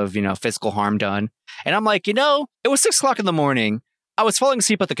terms of, physical harm done. And I'm like, it was 6:00 in the morning. I was falling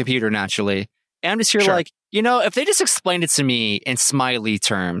asleep at the computer naturally. And I'm just here like, if they just explained it to me in Smiley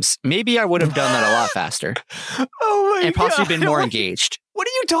terms, maybe I would have done that a lot faster. Oh my and possibly God. been more engaged. What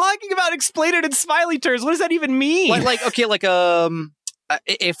are you talking about? Explain it in Smiley terms. What does that even mean?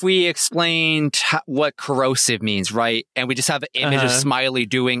 If we explained what corrosive means, right? And we just have an image of Smiley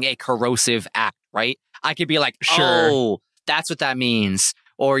doing a corrosive act, right? I could be like, oh, that's what that means.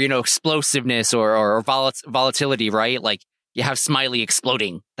 Or, explosiveness or volatility, right? Like, you have Smiley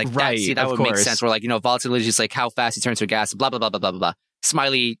exploding. Like, right, that would make sense. Where, like, volatility is just like how fast he turns to a gas, blah, blah, blah, blah, blah, blah.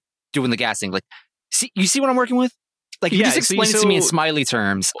 Smiley doing the gassing. Like, you see what I'm working with? Like, if you just explain it to me in Smiley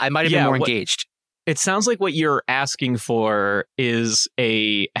terms, I might have been more engaged. It sounds like what you're asking for is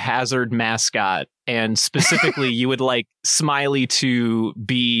a hazard mascot, and specifically you would like Smiley to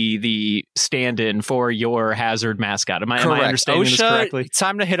be the stand-in for your hazard mascot. Am I understanding this correctly? It's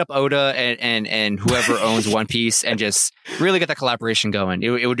time to hit up Oda and whoever owns One Piece and just really get that collaboration going.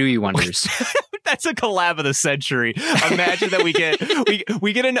 It would do you wonders. That's a collab of the century. Imagine that we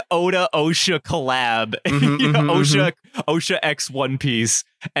get an Oda OSHA collab, OSHA X One Piece,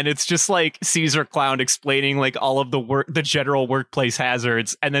 and it's just like Caesar Clown explaining like all of the general workplace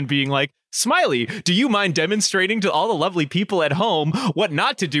hazards, and then being like, Smiley, do you mind demonstrating to all the lovely people at home what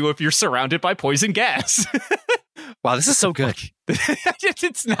not to do if you're surrounded by poison gas? Wow, this is so good.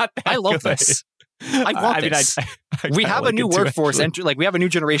 It's not that I love good. this. I want this. We have a new workforce we have a new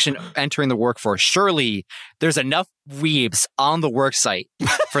generation entering the workforce. Surely there's enough weebs on the work site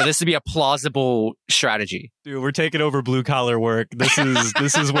for this to be a plausible strategy. Dude, we're taking over blue collar work. This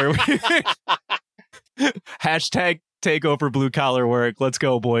is where we hashtag take over blue collar work. Let's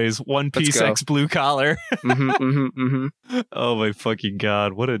go, boys. One Piece X blue collar. Oh my fucking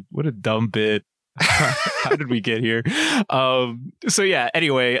God. What a dumb bit. How did we get here? So yeah,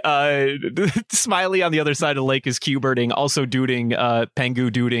 anyway, Smiley on the other side of the lake is Q-birding, also duding,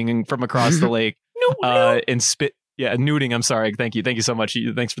 Pengu duding from across the lake. And spit. Yeah, nuding. I'm sorry. Thank you so much.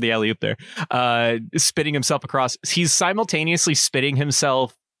 Thanks for the alley-oop there. Spitting himself across. He's simultaneously spitting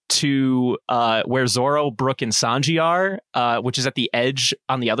himself to where Zoro, Brook, and Sanji are, which is at the edge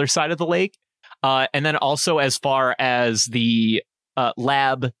on the other side of the lake. And then also as far as the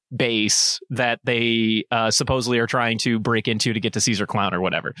lab base that they supposedly are trying to break into to get to Caesar Clown or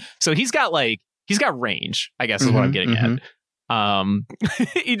whatever. So he's got range, I guess is what I'm getting at.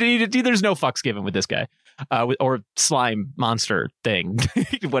 There's no fucks given with this guy or slime monster thing,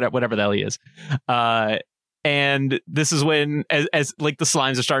 whatever the hell he is. And this is when, as like the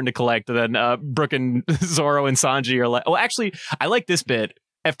slimes are starting to collect, and then Brook and Zoro and Sanji are like, oh, actually, I like this bit.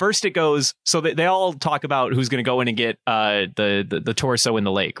 At first it goes, so they all talk about who's going to go in and get the torso in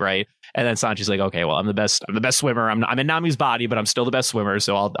the lake, right? And then Sanji's like, okay, well, I'm the best swimmer. I'm in Nami's body, but I'm still the best swimmer,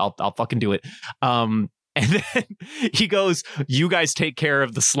 so I'll fucking do it. And then he goes, you guys take care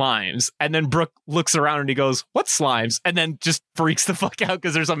of the slimes. And then Brooke looks around and he goes, what slimes? And then just freaks the fuck out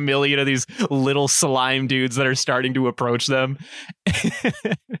because there's a million of these little slime dudes that are starting to approach them.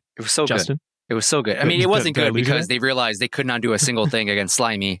 It was so Justin? good. It was so good. I mean, it wasn't good because they realized they could not do a single thing against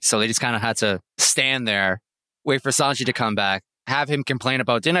Slimy. So they just kind of had to stand there, wait for Sanji to come back, have him complain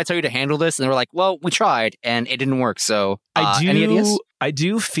about, didn't I tell you to handle this? And they were like, well, we tried and it didn't work. So any ideas? I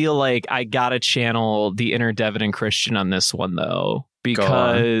do feel like I gotta channel the inner Devin and Christian on this one, though,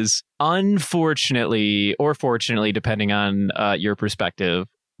 because unfortunately, or fortunately, depending on your perspective,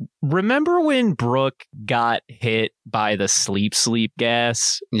 remember when Brooke got hit by the sleep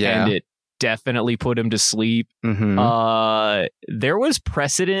gas? Yeah. And it definitely put him to sleep. Mm-hmm. There was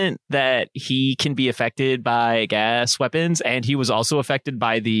precedent that he can be affected by gas weapons, and he was also affected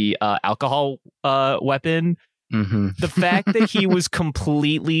by the alcohol weapon. Mm-hmm. The fact that he was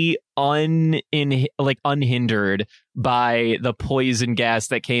completely unhindered by the poison gas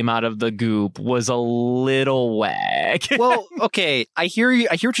that came out of the goop was a little whack. Well, okay, I hear you.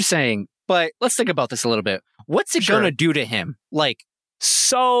 I hear what you're saying, but let's think about this a little bit. What's it gonna do to him? Like,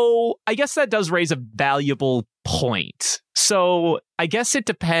 so I guess that does raise a valuable point. So I guess it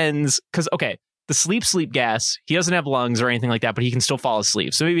depends, because okay, the sleep gas, he doesn't have lungs or anything like that, but he can still fall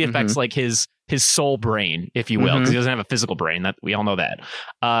asleep. So maybe it affects like his soul brain, if you will, because he doesn't have a physical brain. That we all know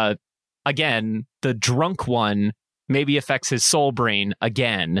that. Again, the drunk one maybe affects his soul brain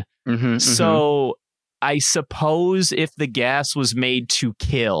again. So I suppose if the gas was made to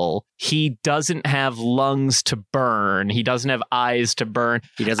kill, he doesn't have lungs to burn. He doesn't have eyes to burn.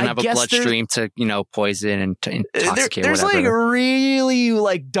 He doesn't have a bloodstream to, poison and to intoxicate. There's whatever. like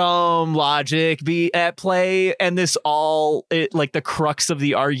really dumb logic be at play, and this the crux of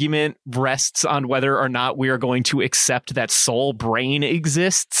the argument rests on whether or not we are going to accept that soul brain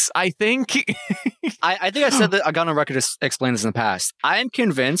exists. I think. I think I said that. I got on record to explain this in the past. I am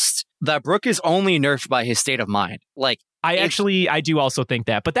convinced that Brooke is only nerfed by his state of mind. Like, I do also think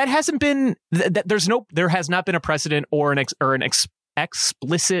that, but that hasn't been. There has not been a precedent or an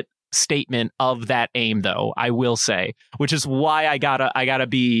explicit statement of that aim, though. I will say, which is why I gotta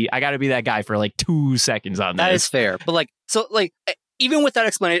be that guy for like 2 seconds on this. That is fair, but even with that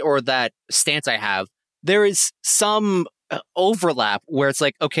explanation or that stance I have, there is some overlap where it's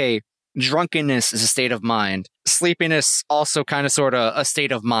like, okay, drunkenness is a state of mind. Sleepiness also kind of sort of a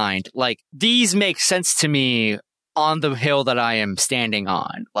state of mind. Like, these make sense to me on the hill that I am standing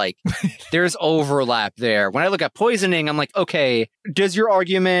on. Like, there's overlap there. When I look at poisoning, I'm like, okay, does your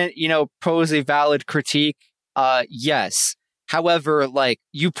argument, pose a valid critique? Yes. However, like,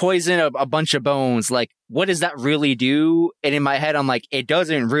 you poison a bunch of bones, like, what does that really do? And in my head, I'm like, it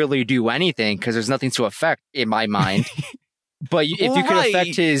doesn't really do anything because there's nothing to affect in my mind. But if you could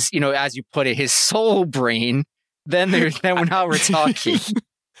affect his, as you put it, his soul brain, then now we're talking.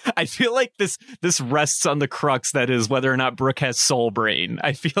 I feel like this rests on the crux that is whether or not Brooke has soul brain.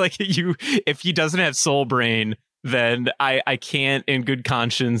 I feel like if he doesn't have soul brain, then I can't in good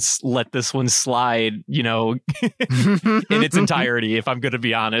conscience let this one slide, in its entirety, if I'm going to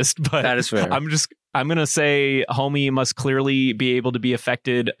be honest. But that is fair. I'm going to say homie must clearly be able to be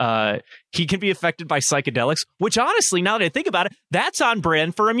affected. He can be affected by psychedelics, which honestly, now that I think about it, that's on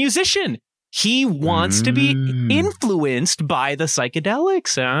brand for a musician. He wants to be influenced by the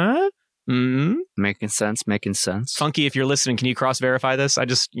psychedelics, huh? Making sense. Funky, if you're listening, can you cross-verify this? I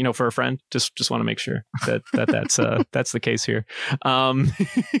just, for a friend, just want to make sure that's the case here. I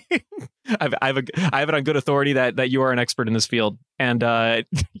have it on good authority that you are an expert in this field, and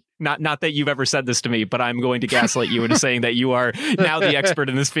not that you've ever said this to me, but I'm going to gaslight you into saying that you are now the expert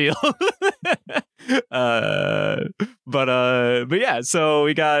in this field. But yeah, so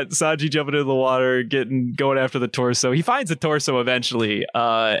we got Sanji jumping into the water, going after the torso. He finds the torso eventually,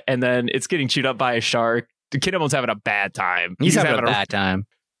 and then it's getting chewed up by a shark. Kinemon's having a bad time. He's having a bad time.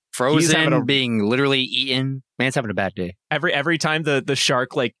 Frozen, being literally eaten. Man's having a bad day. Every time the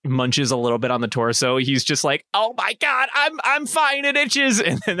shark munches a little bit on the torso, he's just like, "Oh my god, I'm fine, it itches."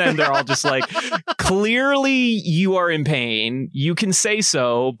 And then they're all just like, "Clearly, you are in pain. You can say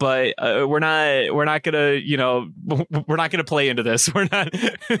so, but we're not gonna play into this. We're not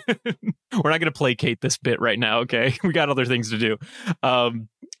gonna placate this bit right now. Okay, we got other things to do." And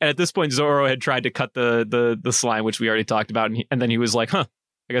at this point, Zoro had tried to cut the slime, which we already talked about, and then he was like, "Huh.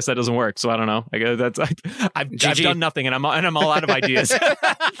 I guess that doesn't work." So I don't know. I guess I've done nothing, and I'm all out of ideas.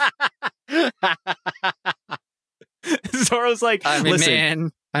 Zoro's like,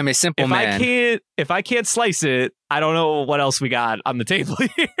 "Listen, I'm a simple man. If I can't slice it, I don't know what else we got on the table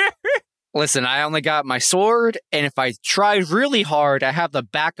here." Listen, I only got my sword, and if I try really hard, I have the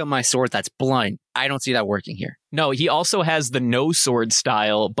back of my sword that's blunt. I don't see that working here. No, he also has the no sword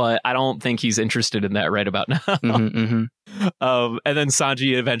style, but I don't think he's interested in that right about now. And then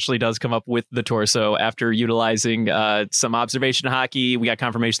Sanji eventually does come up with the torso after utilizing some observation hockey. We got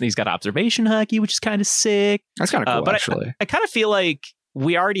confirmation that he's got observation hockey, which is kind of sick. That's kind of cool, but actually. I kind of feel like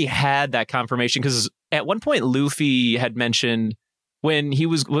we already had that confirmation because at one point Luffy had mentioned when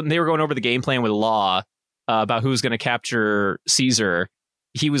they were going over the game plan with Law about who's going to capture Caesar.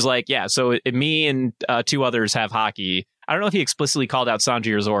 He was like, yeah, so me and two others have hockey. I don't know if he explicitly called out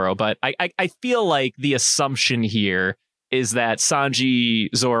Sanji or Zoro, but I feel like the assumption here is that Sanji,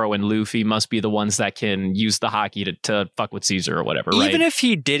 Zoro, and Luffy must be the ones that can use the hockey to fuck with Caesar or whatever, right? Even if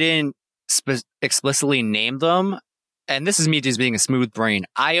he didn't explicitly name them, and this is me just being a smooth brain,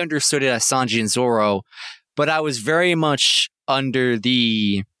 I understood it as Sanji and Zoro, but I was very much under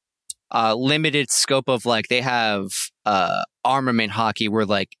the limited scope of like they have armament hockey where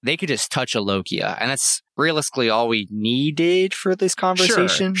like they could just touch a Lokia, and that's realistically all we needed for this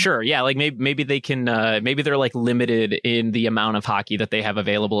conversation. Sure. Yeah, like maybe they can maybe they're like limited in the amount of hockey that they have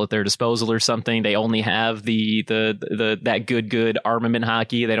available at their disposal or something. They only have the that good armament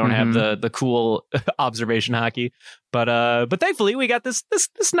hockey. They don't have the cool observation hockey. But thankfully we got this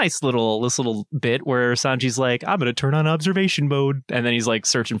nice little bit where Sanji's like, I'm gonna turn on observation mode, and then he's like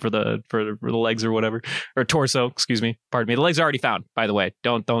searching for the legs or whatever, or torso. Excuse me, pardon me. The legs are already found, by the way.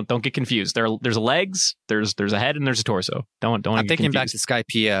 Don't get confused. There's legs, there's a head, and there's a torso. Don't. I'm thinking back to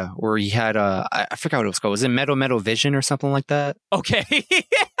Skypiea where he had I forgot what it was called. Was it Metal Vision or something like that? Okay.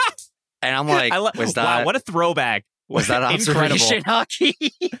 And I'm like, was that? Wow, what a throwback. Was that observation hockey?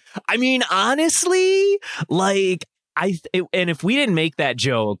 I mean, honestly, like. And if we didn't make that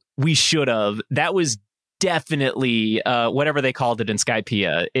joke, we should have. That was definitely whatever they called it in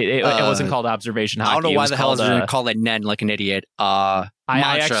Skypiea. It wasn't called observation hockey. I don't know why the hell I was going to call it Nen like an idiot. I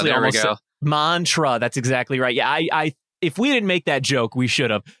actually there almost we go. Mantra. That's exactly right. Yeah, I if we didn't make that joke, we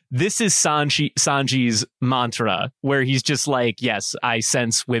should have. This is Sanji's mantra, where he's just like, yes, I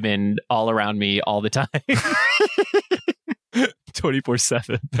sense women all around me all the time.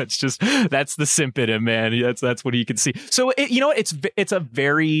 24/7. That's the simp in him, man. That's what he can see. So it's a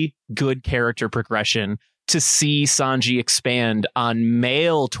very good character progression to see Sanji expand on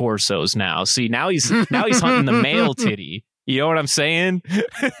male torsos now. See, now he's hunting the male titty. You know what I'm saying?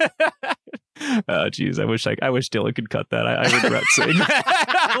 Oh, geez, I wish Dylan could cut that. I regret saying that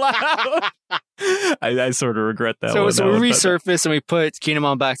out loud. I sort of regret that. So we resurface and we put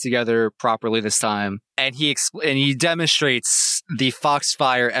Kinemon back together properly this time, and he demonstrates the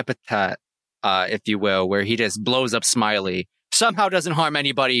Foxfire epithet, if you will, where he just blows up Smiley. Somehow doesn't harm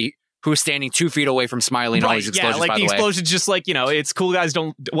anybody who's standing 2 feet away from Smiley and all these explosions. Yeah, like by the way. explosion's just like, it's cool guys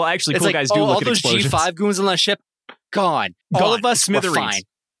don't. Well, actually, it's cool like, guys do look all at those explosions. G5 goons on that ship. Gone. All of us were smithereens. fine.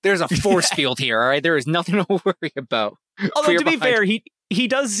 There's a force field here, all right? There is nothing to worry about. Although, to be fair, he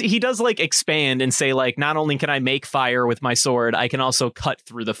does like expand and say, like, not only can I make fire with my sword, I can also cut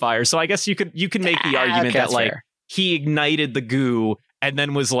through the fire. So I guess you can make the argument that, like, fair. He ignited the goo and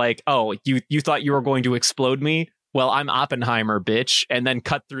then was like, oh, you thought you were going to explode me? Well, I'm Oppenheimer, bitch. And then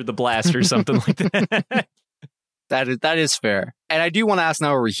cut through the blast or something like that. That is fair. And I do want to ask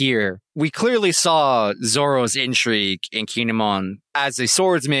now we're here. We clearly saw Zoro's intrigue in Kinemon as a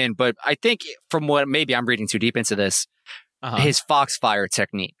swordsman, but I think from what maybe I'm reading too deep into this, his Foxfire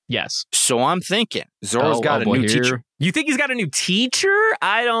technique. Yes. So I'm thinking Zoro's got a new teacher. You think he's got a new teacher?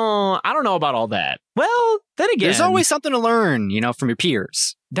 I don't know about all that. Well, then again, there's always something to learn, from your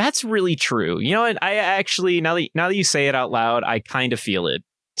peers. That's really true. And I actually now that you say it out loud, I kind of feel it.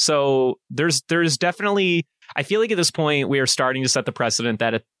 So there's definitely. I feel like at this point we are starting to set the precedent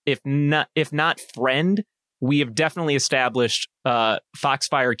that if not friend, we have definitely established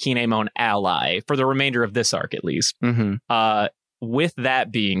Foxfire Kinemon ally for the remainder of this arc, at least. With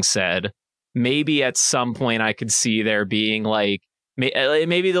that being said, maybe at some point I could see there being like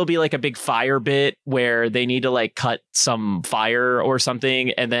maybe there'll be like a big fire bit where they need to like cut some fire or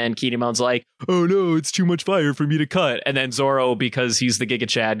something, and then Kinemon's like, oh no, it's too much fire for me to cut, and then Zoro, because he's the Giga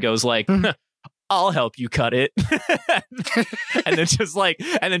Chad, goes like, I'll help you cut it. and then just like,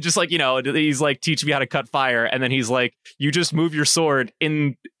 he's like, teach me how to cut fire. And then he's like, you just move your sword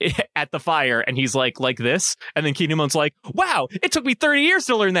at the fire. And he's like this. And then Kinemon's like, wow, it took me 30 years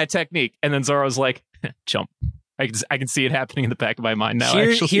to learn that technique. And then Zoro's like, chump, I can see it happening in the back of my mind now.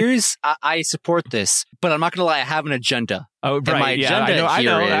 I support this, but I'm not gonna lie. I have an agenda. Oh, right. And my agenda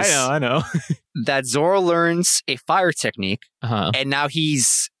I know. That Zoro learns a fire technique, Uh-huh. and now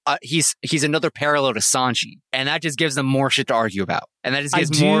he's another parallel to Sanji, and that just gives them more shit to argue about, and that just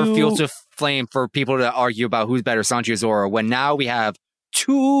gives more fuel to flame for people to argue about who's better, Sanji or Zoro. When now we have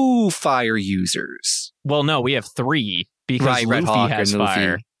 2 fire users. Well, no, we have 3 because Red Luffy Hawk has and Luffy.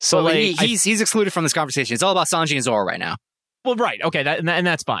 fire. So Well, he's excluded from this conversation. It's all about Sanji and Zoro right now. Well, right. Okay. And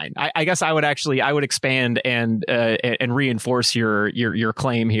that's fine. I guess I would expand and reinforce your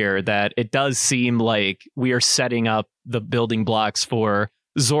claim here that it does seem like we are setting up the building blocks for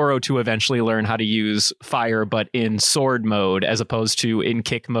Zoro to eventually learn how to use fire, but in sword mode as opposed to in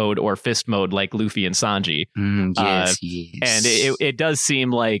kick mode or fist mode like Luffy and Sanji. Yes. And it does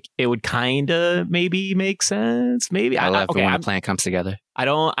seem like it would kind of maybe make sense. Maybe I love when a plan comes together.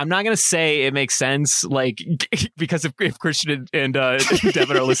 I'm not going to say it makes sense, like, because if Christian and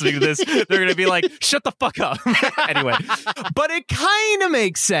Devin are listening to this, they're going to be like, shut the fuck up. Anyway, but it kind of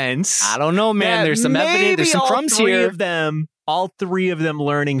makes sense. I don't know, man. There's some evidence. There's some crumbs here. All 3 of them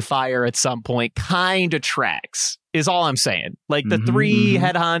learning fire at some point kind of tracks, is all I'm saying. Like the 3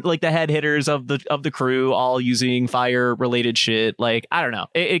 the head hitters of the crew all using fire related shit. Like, I don't know.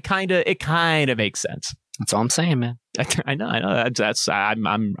 It kind of makes sense. That's all I'm saying, man. I know.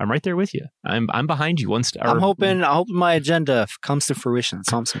 I'm right there with you. I'm behind you one step. I'm hoping my agenda comes to fruition.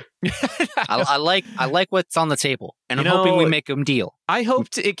 That's all I'm saying. I like what's on the table, and I'm hoping we make them deal. I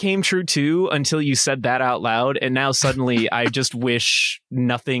hoped it came true too until you said that out loud, and now suddenly I just wish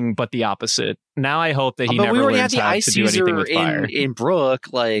nothing but the opposite. Now I hope that he never learns how to do anything with fire. In Brook,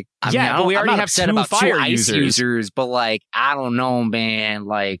 like, but we already have 2 fire ice users, but like, I don't know, man.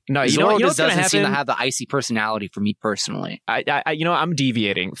 Like, no, Zoro just doesn't seem to have the icy personality for me personally. I'm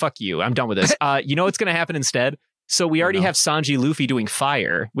deviating. Fuck you. I'm done with this. You know what's going to happen instead? So we already have Sanji Luffy doing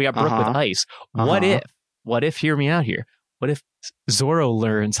fire. We got Brook with ice. What if, hear me out here. What if Zoro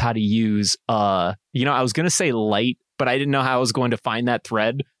learns how to use, I was going to say light, but I didn't know how I was going to find that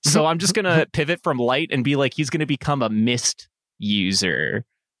thread. So I'm just going to pivot from light and be like, he's going to become a mist user.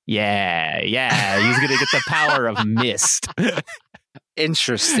 Yeah. He's going to get the power of mist.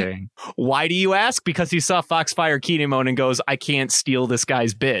 Interesting. Why do you ask? Because he saw Foxfire Kinemon and goes, I can't steal this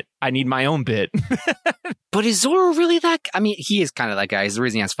guy's bit. I need my own bit. But is Zoro really that? I mean, he is kind of that guy. He's the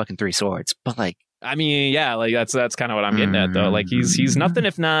reason he has fucking 3 swords. But like, I mean, yeah, like that's kind of what I'm getting at, though. Like he's nothing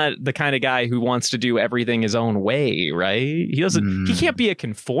if not the kind of guy who wants to do everything his own way, right? He can't be a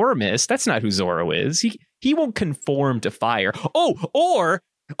conformist. That's not who Zoro is. He won't conform to fire.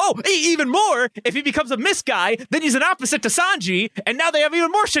 Even more, if he becomes a mist guy, then he's an opposite to Sanji, and now they have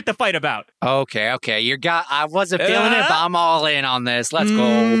even more shit to fight about. Okay. I wasn't feeling it, but I'm all in on this. Let's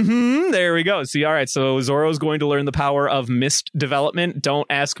go. There we go. See, all right, so Zoro's going to learn the power of mist development. Don't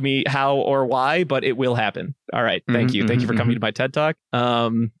ask me how or why, but it will happen. All right, thank you. Thank you for coming to my TED Talk.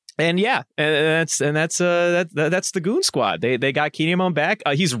 And that's the Goon Squad. They got Kinemon back.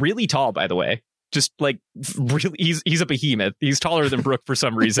 He's really tall, by the way. Just like really, he's a behemoth. He's taller than Brook for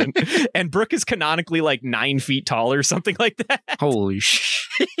some reason, and Brook is canonically like 9 feet tall or something like that. Holy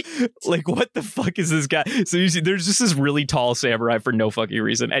shit! Like, what the fuck is this guy? So you see, there's just this really tall samurai for no fucking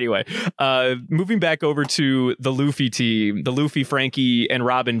reason. Anyway, moving back over to the Luffy team, the Luffy, Frankie, and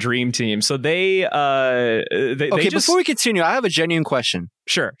Robin Dream team. So they before we continue, I have a genuine question.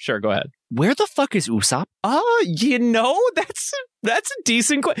 Sure, go ahead. Where the fuck is Usopp? That's a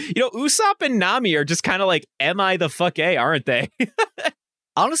decent question. Usopp and Nami are just kind of like, am I the fuck A, aren't they?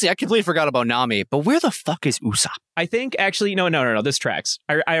 Honestly, I completely forgot about Nami, but where the fuck is Usopp? I think actually, no, this tracks.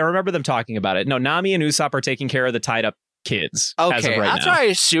 I remember them talking about it. No, Nami and Usopp are taking care of the tied up kids. Okay, as of right that's now. what I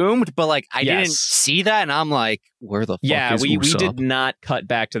assumed, but like I didn't see that, and I'm like, where the fuck is we Usopp? did not cut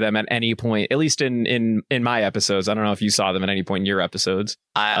back to them at any point, at least in my episodes. I don't know if you saw them at any point in your episodes.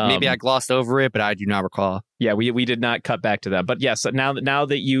 Maybe I glossed over it, but I do not recall. Yeah, we did not cut back to them. But yes, now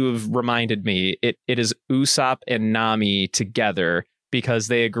that you've reminded me, it is Usopp and Nami together because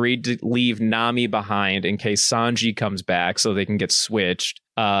they agreed to leave Nami behind in case Sanji comes back so they can get switched.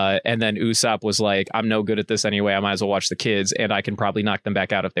 And then Usopp was like, I'm no good at this anyway. I might as well watch the kids, and I can probably knock them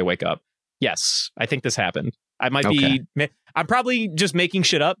back out if they wake up. Yes, I think this happened. I'm probably just making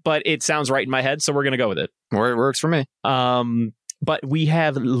shit up, but it sounds right in my head, so we're going to go with it. It works for me. But we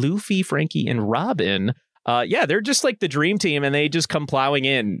have Luffy, Frankie, and Robin. They're just like the dream team, and they just come plowing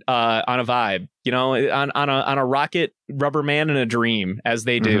in on a vibe, on a rocket, rubber man, and a dream, as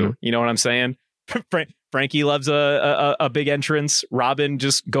they do. You know what I'm saying? Frankie loves a big entrance. Robin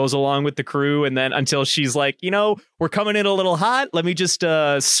just goes along with the crew, and then until she's like, we're coming in a little hot. Let me just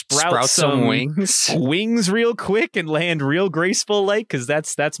sprout some wings real quick and land real graceful, like, because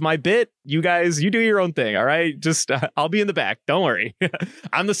that's my bit. You guys, you do your own thing, all right? Just I'll be in the back. Don't worry,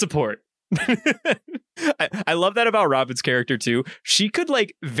 I'm the support. I love that about Robin's character too. She could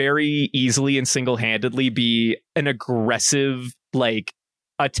like very easily and single-handedly be an aggressive like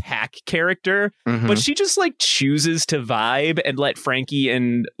attack character, but she just like chooses to vibe and let Frankie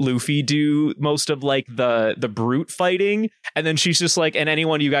and Luffy do most of like the brute fighting, and then she's just like, and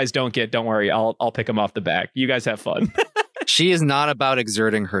anyone you guys don't get, don't worry, I'll pick them off the back. You guys have fun. She is not about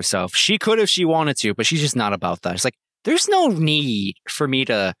exerting herself. She could if she wanted to, but she's just not about that. It's like, there's no need for me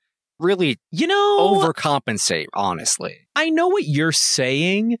to really, overcompensate, honestly. I know what you're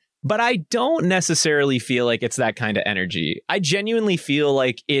saying, but I don't necessarily feel like it's that kind of energy. I genuinely feel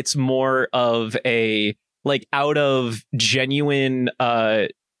like it's more of a, like, out of genuine,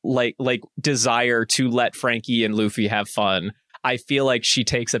 like desire to let Frankie and Luffy have fun. I feel like she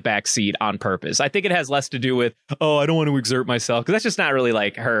takes a back seat on purpose. I think it has less to do with, I don't want to exert myself, because that's just not really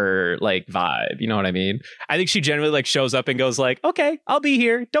like her like vibe. You know what I mean? I think she generally like shows up and goes like, okay, I'll be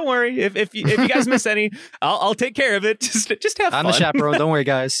here. Don't worry. If you guys miss any, I'll take care of it. Just have fun. I'm the chaperone. Don't worry,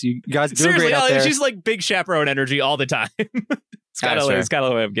 guys. You guys are doing great out there. She's like big chaperone energy all the time. It's kind of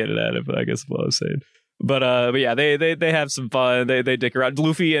the way I'm getting at it, but I guess what I was saying. But yeah, they have some fun. They dick around.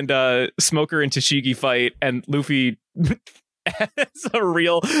 Luffy and Smoker and Tashigi fight, and Luffy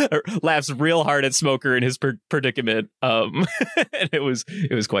laughs real hard at Smoker in his predicament. And it was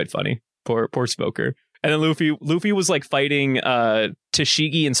quite funny. Poor Smoker. And then Luffy was like fighting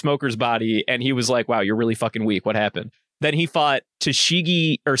Tashigi in Smoker's body, and he was like, "Wow, you're really fucking weak. What happened?" Then he fought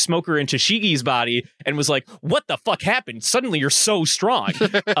Smoker in Tashigi's body, and was like, "What the fuck happened? Suddenly you're so strong."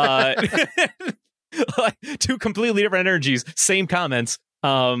 Two completely different energies, same comments.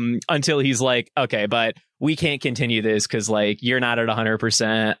 Until he's like, okay, but we can't continue this because like you're not at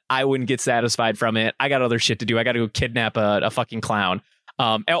 100%. I wouldn't get satisfied from it. I got other shit to do. I got to go kidnap a fucking clown.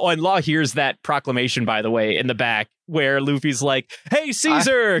 And Law hears that proclamation, by the way, in the back where Luffy's like, "Hey,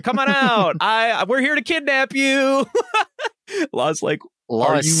 Caesar, come on out. We're here to kidnap you." Law's like,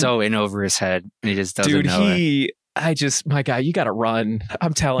 Law is so in over his head. And he just doesn't know it. My guy, you got to run.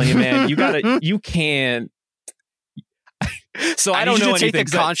 I'm telling you, man, you can't. So I don't know anything.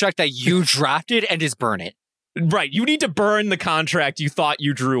 Take the contract that you drafted and just burn it. Right. You need to burn the contract you thought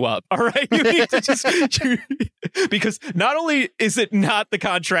you drew up. All right. You need to just because not only is it not the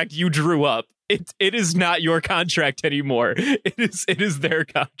contract you drew up, it is not your contract anymore. It is their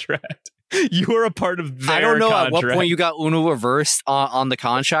contract. You are a part of their contract. I don't know at what point you got Uno reversed on the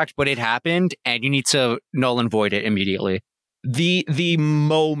contract, but it happened, and you need to null and void it immediately. The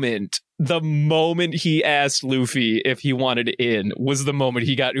moment he asked Luffy if he wanted in was the moment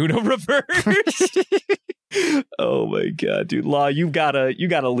he got Uno reversed. Oh my god, dude. Law, you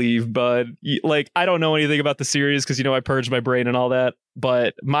gotta leave, bud. Like, I don't know anything about the series because I purged my brain and all that,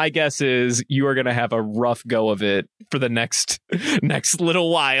 but my guess is you are gonna have a rough go of it for the next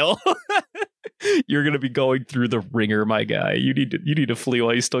little while. You're gonna be going through the ringer, my guy. You need to flee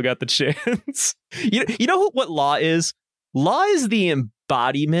while you still got the chance. You know what Law is? Law is the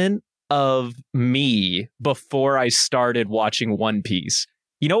embodiment of me before I started watching One Piece.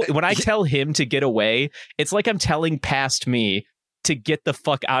 When I tell him to get away, it's like I'm telling past me to get the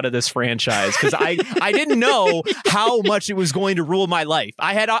fuck out of this franchise, because I didn't know how much it was going to rule my life.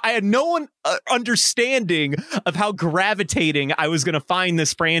 I had no understanding of how gravitating I was going to find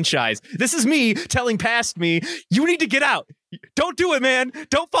this franchise. This is me telling past me, you need to get out. Don't do it, man.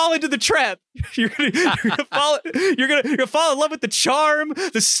 Don't fall into the trap. You're gonna fall in love with the charm,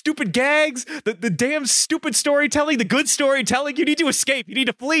 the stupid gags, the damn stupid storytelling, the good storytelling. You need to escape. You need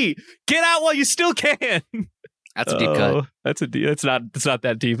to flee. Get out while you still can. That's a deep cut. It's not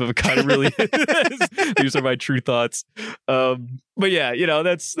that deep of a cut. It really is. These are my true thoughts. But yeah,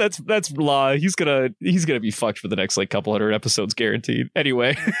 that's Law. He's gonna be fucked for the next like couple hundred episodes, guaranteed.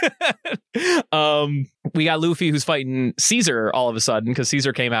 Anyway, we got Luffy who's fighting Caesar all of a sudden because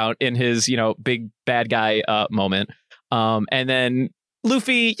Caesar came out in his big bad guy moment. And then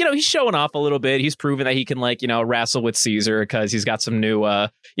Luffy, he's showing off a little bit. He's proven that he can wrestle with Caesar because he's got some new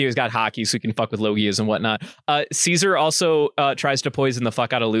he's got hockey, so he can fuck with Logias and whatnot. Caesar also tries to poison the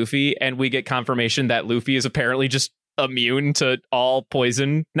fuck out of Luffy, and we get confirmation that Luffy is apparently just immune to all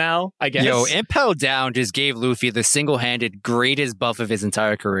poison now, I guess. Impel Down just gave Luffy the single-handed greatest buff of his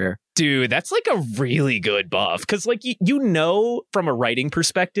entire career. Dude, that's like a really good buff. Because, like, you know, from a writing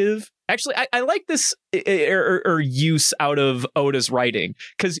perspective, actually, I like this or use out of Oda's writing.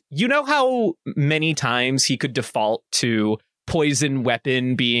 Because you know how many times he could default to poison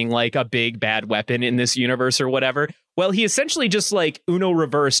weapon being like a big bad weapon in this universe or whatever? Well, he essentially just like Uno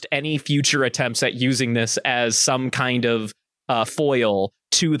reversed any future attempts at using this as some kind of foil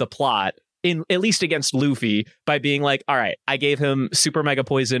to the plot, in at least against Luffy, by being like, all right, I gave him super mega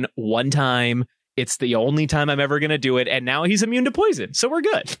poison one time. It's the only time I'm ever going to do it. And now he's immune to poison. So we're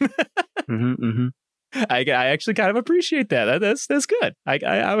good. I actually kind of appreciate that. That's good.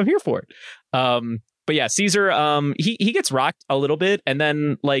 I'm here for it. But yeah, Caesar, he gets rocked a little bit and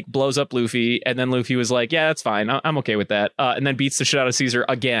then like blows up Luffy. And then Luffy was like, yeah, that's fine. I'm okay with that. And then beats the shit out of Caesar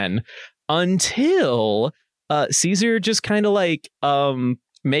again until Caesar just kind of like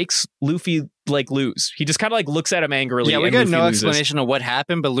makes Luffy like lose. He just kind of like looks at him angrily. Yeah, we got no explanation of what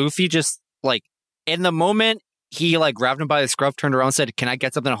happened, but Luffy just like in the moment he like grabbed him by the scruff, turned around, and said, "Can I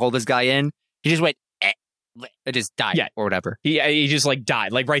get something to hold this guy in?" He just went, it just died, or whatever. He just like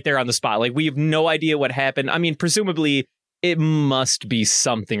died, like right there on the spot. Like we have no idea what happened. I mean, presumably it must be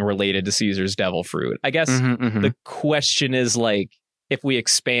something related to Caesar's devil fruit. I guess the question is like, if we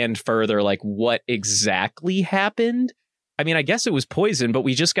expand further, like what exactly happened? I mean, I guess it was poison, but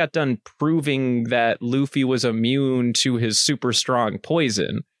we just got done proving that Luffy was immune to his super strong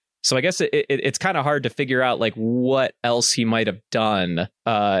poison. So I guess it's kind of hard to figure out like what else he might have done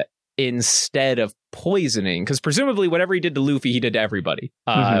instead of poisoning, because presumably whatever he did to Luffy, he did to everybody,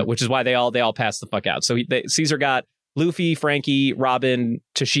 which is why they all passed the fuck out. So Caesar got Luffy, Frankie, Robin,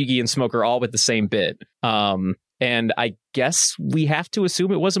 Tashigi, and Smoker all with the same bit. And I guess we have to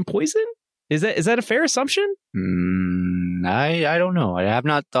assume it wasn't poison. Is that a fair assumption? I don't know. I have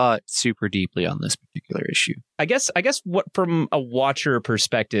not thought super deeply on this particular issue. I guess what from a watcher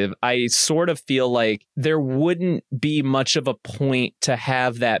perspective, I sort of feel like there wouldn't be much of a point to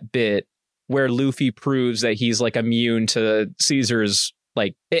have that bit where Luffy proves that he's like immune to Caesar's,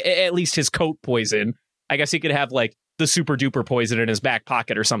 like at least his coat poison. I guess he could have like the super duper poison in his back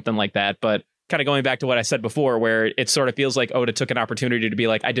pocket or something like that. But kind of going back to what I said before, where it sort of feels like Oda took an opportunity to be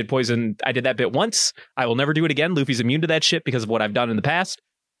like, I did that bit once. I will never do it again. Luffy's immune to that shit because of what I've done in the past.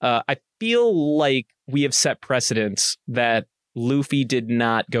 I feel like we have set precedents that Luffy did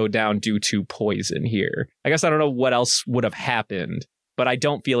not go down due to poison here. I guess I don't know what else would have happened, but I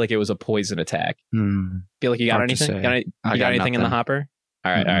don't feel like it was a poison attack. Feel like you got anything? You got anything in the hopper?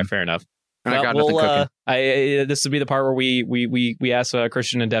 All right, fair enough. I got nothing cooking. This would be the part where we ask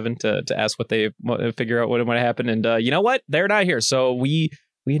Christian and Devin to ask what they figure out what happened, and you know what? They're not here, so we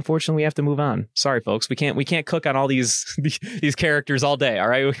unfortunately have to move on. Sorry, folks, we can't cook on all these characters all day. All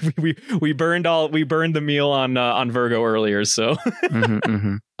right, we burned the meal on Virgo earlier, so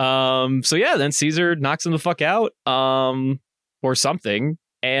so yeah, then Caesar knocks him the fuck out, or something,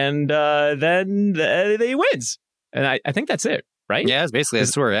 and then he wins, and I think that's it. Right? Yeah,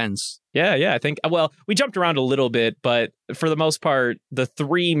 that's where it ends. Yeah, I think, well, we jumped around a little bit, but for the most part, the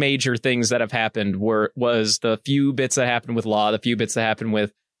three major things that have happened was the few bits that happened with Law, the few bits that happened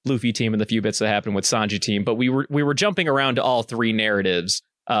with Luffy team, and the few bits that happened with Sanji team. But we were jumping around to all three narratives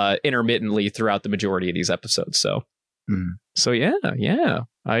intermittently throughout the majority of these episodes. So yeah.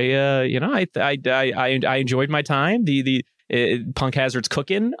 I enjoyed my time. The Punk Hazard's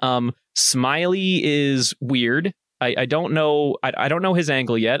cooking. Smiley is weird. I don't know. I don't know his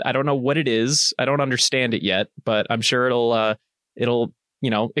angle yet. I don't know what it is. I don't understand it yet, but I'm sure it'll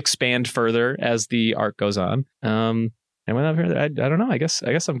expand further as the arc goes on. And without further, I don't know. I guess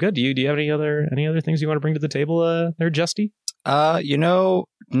I'm good. Do you have any other things you want to bring to the table there, Justy?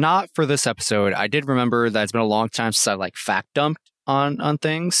 Not for this episode. I did remember that it's been a long time since I like fact dumped on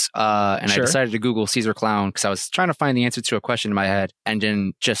things. And sure. I decided to Google Caesar Clown because I was trying to find the answer to a question in my head, and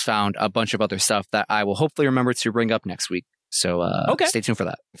then just found a bunch of other stuff that I will hopefully remember to bring up next week. So Stay tuned for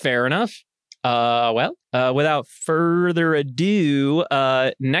that. Fair enough. Without further ado,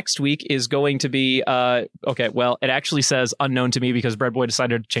 next week is going to be it actually says unknown to me because Bread Boy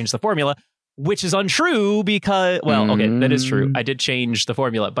decided to change the formula, which is untrue because, that is true. I did change the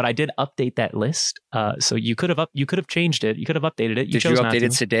formula, but I did update that list. So you could have changed it. You could have updated it. Did you update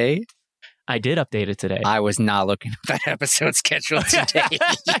it today? I did update it today. I was not looking at that episode schedule today.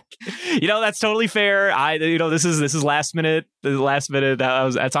 That's totally fair. This is last minute.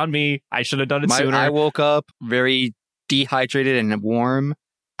 That's on me. I should have done it sooner. I woke up very dehydrated and warm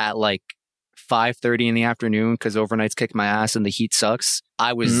at like 5:30 in the afternoon because overnights kick my ass and the heat sucks.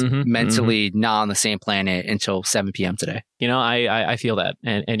 I was mentally not on the same planet until 7 p.m. today. I feel that.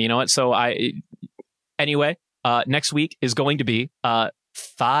 And you know what? So anyway, next week is going to be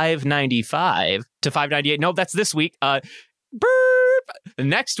 $5.95 to $5.98. Nope, that's this week. Burp. The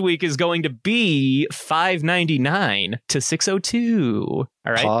next week is going to be $5.99 to $6.02. All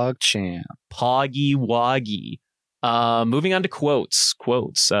right. PogChamp. Poggy Woggy. Moving on to quotes.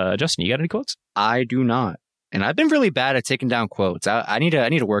 Justin, you got any quotes? I do not. And I've been really bad at taking down quotes. I need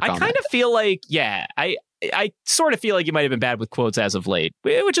to work on that. I kind of feel like, I sort of feel like you might have been bad with quotes as of late,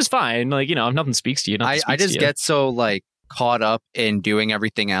 which is fine. Like, if nothing speaks to you, I just get so like caught up in doing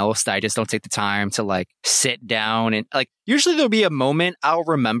everything else that I just don't take the time to like sit down and like usually there'll be a moment I'll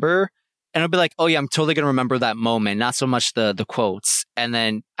remember and I'll be like, oh yeah, I'm totally gonna remember that moment, not so much the quotes. And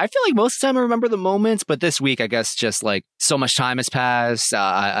then I feel like most of the time I remember the moments, but this week I guess just like so much time has passed.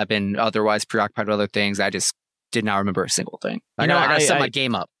 I've been otherwise preoccupied with other things. I just did not remember a single thing. I gotta set my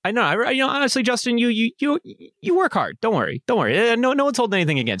game up. I know. Honestly, Justin, you work hard. Don't worry. No one's holding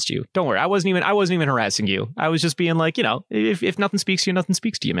anything against you. Don't worry. I wasn't even harassing you. I was just being like, if nothing speaks to you, nothing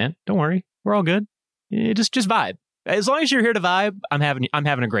speaks to you, man. Don't worry. We're all good. Just vibe. As long as you're here to vibe, I'm having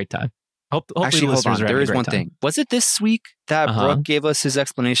a great time. Hopefully, actually, hold on. There is one time. thing. Was it this week that Brooke gave us his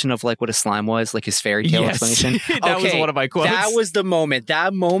explanation of like what a slime was, like his fairy tale explanation? That was one of my quotes. That was the moment.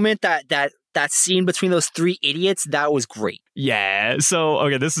 That scene between those three idiots, that was great. Yeah. So,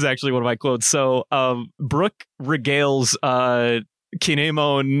 okay, this is actually one of my quotes. So, Brooke regales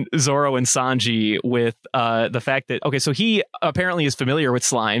Kinemon, Zoro, and Sanji with the fact that, okay, so he apparently is familiar with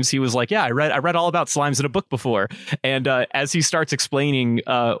slimes. He was like, yeah, I read all about slimes in a book before. And as he starts explaining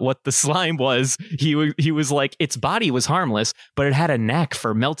what the slime was, he was like, its body was harmless, but it had a knack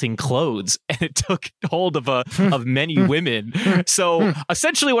for melting clothes, and it took hold of many women. So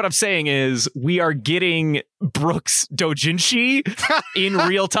essentially what I'm saying is we are getting Brooks Dojinshi in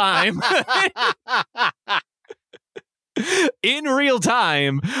real time. In real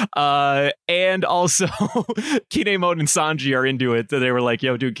time, and also Kinemon and Sanji are into it. They were like,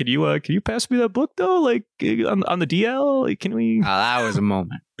 "Yo, dude, can you pass me that book though? Like on the DL? Like, can we?" That was a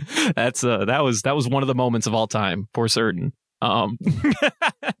moment. That was one of the moments of all time for certain.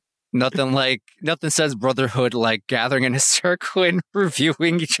 Nothing says brotherhood like gathering in a circle and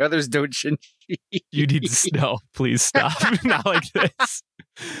reviewing each other's doujin. You need to no, please stop. Not like this.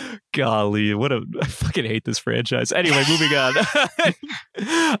 Golly, I fucking hate this franchise. Anyway, moving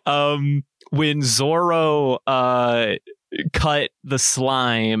on. When Zoro cut the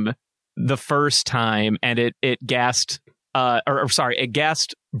slime the first time and it gassed it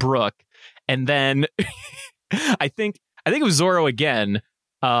gassed Brooke, and then I think it was Zoro again.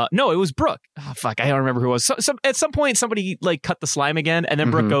 No, it was Brooke. Oh, fuck, I don't remember who it was. So, at some point, somebody like cut the slime again, and then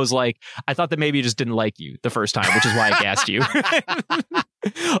Brooke goes like, "I thought that maybe it just didn't like you the first time, which is why I gassed you."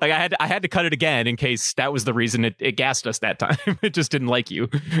 Like I had to cut it again in case that was the reason it gassed us that time. It just didn't like you.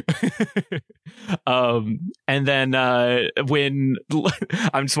 And then when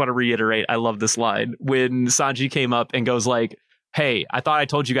I just want to reiterate, I love this line when Sanji came up and goes like, "Hey, I thought I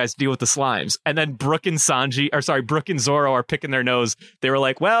told you guys to deal with the slimes." And then Brooke and Zoro are picking their nose. They were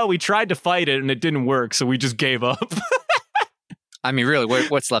like, "Well, we tried to fight it and it didn't work, so we just gave up." I mean, really,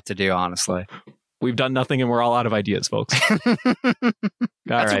 what's left to do, honestly? We've done nothing and we're all out of ideas, folks.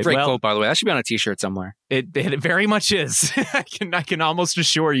 That's a great quote, by the way. That should be on a t-shirt somewhere. It very much is. I can almost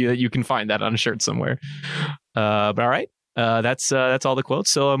assure you that you can find that on a shirt somewhere. But all right. That's all the quotes.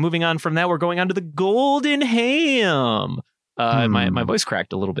 So moving on from that, we're going on to the Golden Ham. My voice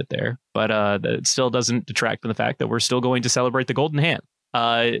cracked a little bit there, but it still doesn't detract from the fact that we're still going to celebrate the Golden Ham.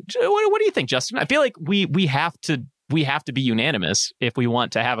 What do you think, Justin? I feel like we have to be unanimous if we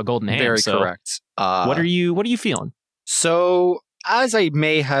want to have a Golden Ham. Very correct. What are you feeling? So, as I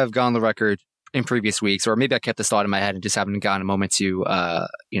may have gone on the record in previous weeks, or maybe I kept this thought in my head and just haven't gotten a moment to,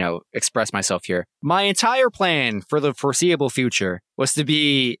 express myself here. My entire plan for the foreseeable future was to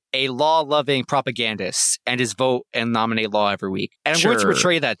be a law-loving propagandist and just vote and nominate law every week. And I'm going to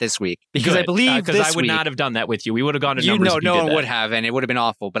portray that this week because I believe because I would not have done that with you. We would have gone to numbers. No one would have, and it would have been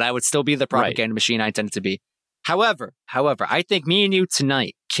awful. But I would still be the propaganda machine I intended to be. However, I think me and you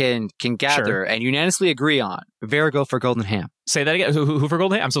tonight can gather and unanimously agree on Vergo for Golden Ham. Say that again. Who for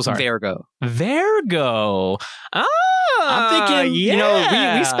Golden Ham? I'm so sorry. Vergo. Ah, I'm thinking,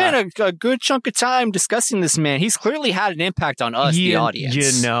 yeah. we spent a good chunk of time discussing this man. He's clearly had an impact on us, the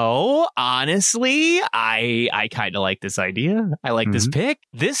audience. Honestly, I kind of like this idea. I like this pick.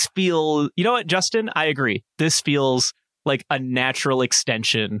 This feels, you know what, Justin? I agree. This feels like a natural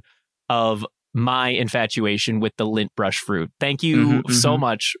extension of my infatuation with the lint brush fruit. Thank you so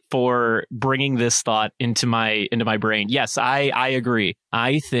much for bringing this thought into my brain. Yes, I agree.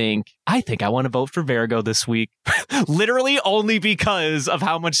 I think I want to vote for Vergo this week. Literally only because of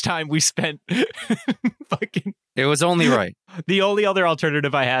how much time we spent fucking It was only right. The only other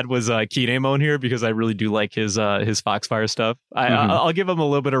alternative I had was Kinemon here because I really do like his Foxfire stuff. I'll give him a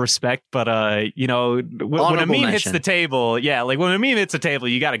little bit of respect, but when a meme hits the table, like when a meme hits the table,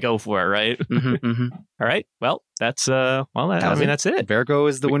 you got to go for it, right? All right. Well, that's that's it. Virgo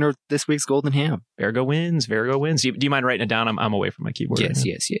is the winner of this week's Golden Ham. Virgo wins. Do you mind writing it down? I'm away from my keyboard. Yes.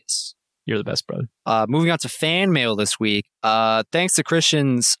 You're the best, brother. Moving on to fan mail this week. Thanks to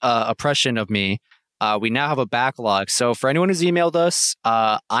Christian's oppression of me, we now have a backlog. So for anyone who's emailed us,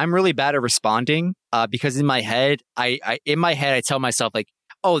 I'm really bad at responding because in my head, I tell myself like,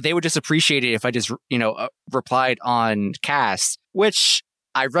 oh, they would just appreciate it if I just, replied on cast, which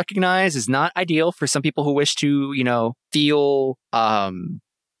I recognize is not ideal for some people who wish to, feel that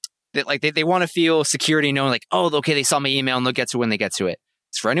like they want to feel security knowing like, oh, okay, they saw my email and they'll get to it when they get to it.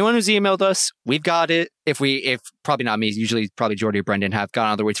 So for anyone who's emailed us, we've got it. If probably not me, usually probably Jordy or Brendan have gone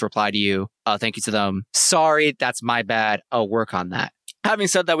on their way to reply to you. Thank you to them. Sorry, that's my bad. I'll work on that. Having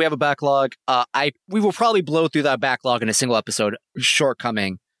said that, we have a backlog. We will probably blow through that backlog in a single episode,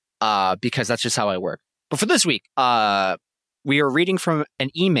 shortcoming, because that's just how I work. But for this week, we are reading from an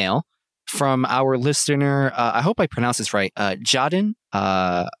email from our listener. I hope I pronounce this right. Jadin,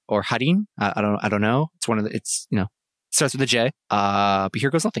 or Hadin. I don't know. Starts with a J, but here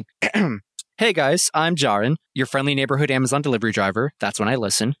goes nothing. Hey guys, I'm Jarin, your friendly neighborhood Amazon delivery driver. That's when I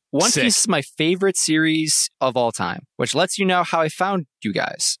listen. One Piece is my favorite series of all time, which lets you know how I found you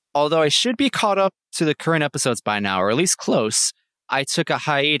guys. Although I should be caught up to the current episodes by now, or at least close, I took a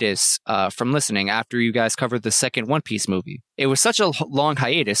hiatus from listening after you guys covered the second One Piece movie. It was such a long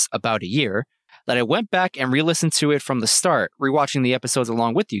hiatus, about a year, that I went back and re-listened to it from the start, rewatching the episodes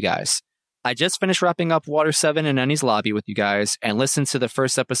along with you guys. I just finished wrapping up Water 7 and Nenny's Lobby with you guys and listened to the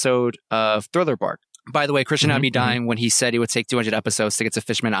first episode of Thriller Bark. By the way, Christian had me dying when he said it would take 200 episodes to get to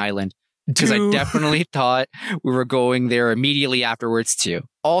Fishman Island, because I definitely thought we were going there immediately afterwards too.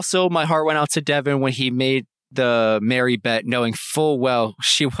 Also, my heart went out to Devin when he made the Mary bet, knowing full well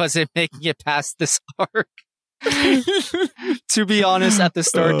she wasn't making it past this arc. To be honest, at the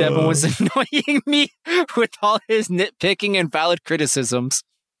start, Devin was annoying me with all his nitpicking and valid criticisms.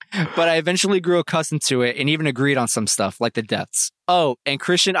 But I eventually grew accustomed to it and even agreed on some stuff, like the deaths. Oh, and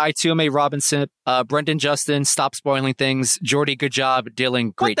Christian, Itume Robinson, Brendan, Justin, stop spoiling things. Jordy, good job.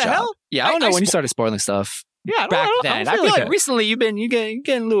 Dylan, great job. Hell? Yeah, I don't know when you started spoiling stuff. Yeah, back then. I feel like recently you're getting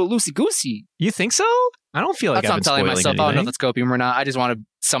a little loosey-goosey. You think so? I don't feel like that's what I'm telling myself. I don't know if that's copium or not. I just wanted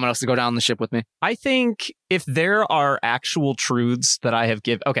someone else to go down the ship with me. I think if there are actual truths that I have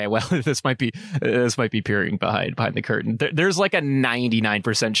given, okay, well, this might be peering behind the curtain. There's like a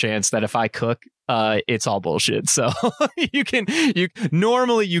 99% chance that if I cook, it's all bullshit. So you can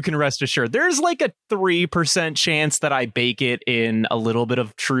rest assured. There's like a 3% chance that I bake it in a little bit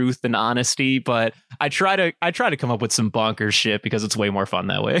of truth and honesty, but I try to come up with some bonkers shit because it's way more fun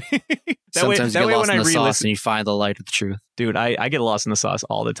that way. Sometimes you get lost in the sauce and you find the light of the truth. Dude, I get lost in the sauce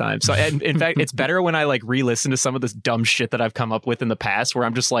all the time. So in fact, it's better when I like re-listen to some of this dumb shit that I've come up with in the past where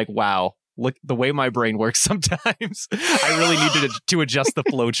I'm just like, wow, look the way my brain works sometimes. I really need to adjust the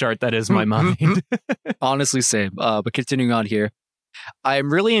flow chart that is my mind. Honestly, same. But continuing on here,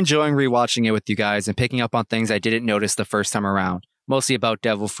 I'm really enjoying rewatching it with you guys and picking up on things I didn't notice the first time around. Mostly about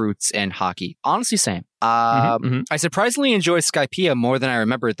devil fruits and hockey. Honestly, same. I surprisingly enjoyed Skypiea more than I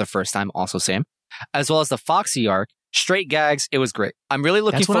remembered the first time. Also same. As well as the Foxy arc. Straight gags. It was great. I'm really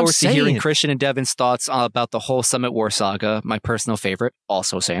looking forward to hearing Christian and Devin's thoughts about the whole Summit War saga. My personal favorite.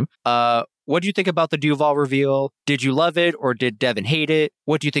 Also same. What do you think about the Duval reveal? Did you love it or did Devin hate it?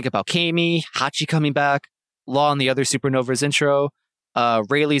 What do you think about Kami, Hachi coming back, Law and the other Supernovas intro?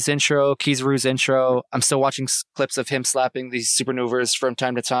 Rayleigh's intro, Kizaru's intro. I'm still watching clips of him slapping these supernovas from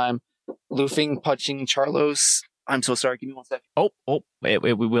time to time. Loofing, punching Charlos. I'm so sorry. Give me 1 second. Oh, wait,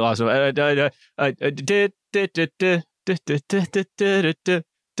 we lost him.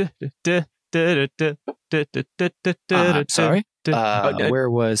 Sorry. Where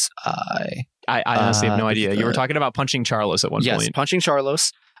was I? I honestly have no idea. You were talking about punching Charlos at one point. Yes, punching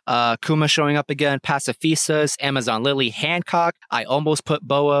Charlos. Kuma showing up again, Pacifistas, Amazon Lily, Hancock. I almost put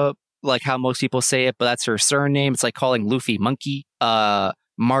Boa, like how most people say it, but that's her surname. It's like calling Luffy Monkey.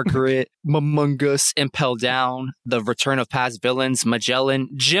 Margaret, Mamungus, Impel Down, the return of past villains, Magellan,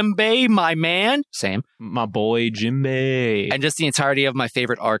 Jimbei, my man. Same. My boy, Jimbei. And just the entirety of my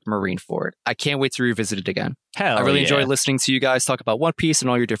favorite arc, Marineford. I can't wait to revisit it again. Hell I really enjoy listening to you guys talk about One Piece and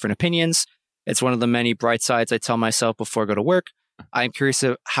all your different opinions. It's one of the many bright sides I tell myself before I go to work. I'm curious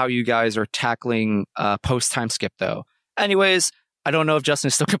of how you guys are tackling post-time skip, though. Anyways, I don't know if Justin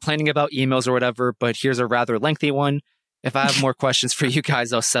is still complaining about emails or whatever, but here's a rather lengthy one. If I have more questions for you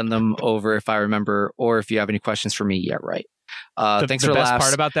guys, I'll send them over if I remember, or if you have any questions for me, yeah, right. Thanks for the best laughs.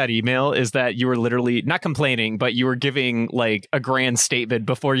 part about that email is that you were literally not complaining, but you were giving like a grand statement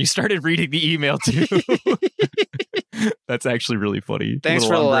before you started reading the email too. That's actually really funny. Thanks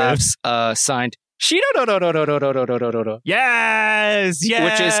for the laughs. Signed. Yes,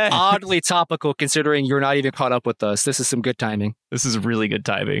 which is oddly topical considering you're not even caught up with us. This is some good timing. This is really good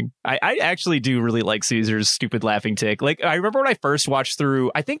timing. I actually do really like Caesar's stupid laughing tick. Like I remember when I first watched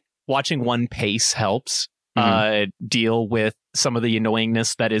through. I think watching One Pace helps deal with some of the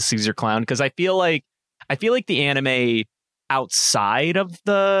annoyingness that is Caesar Clown, because I feel like the anime outside of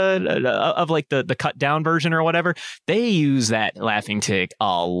the cut down version or whatever, they use that laughing tick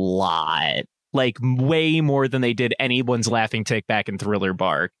a lot, like way more than they did anyone's laughing tick back in Thriller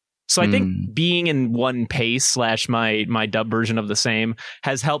Bark. So I think being in One Pace / my dub version of the same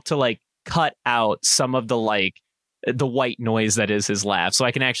has helped to like cut out some of the like the white noise that is his laugh, so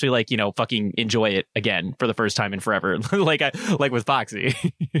I can actually like, you know, fucking enjoy it again for the first time in forever, like with Foxy.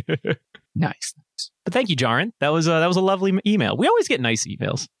 Nice. But thank you, Jaron. That was a lovely email. We always get nice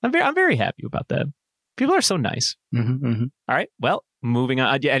emails. I'm very happy about that. People are so nice. All right. Well, moving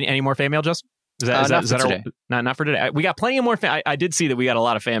on. Any more fan mail, Justin? Is that today. Not for today. We got plenty of more. I did see that we got a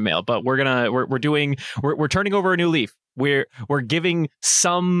lot of fan mail, but we're turning over a new leaf. We're giving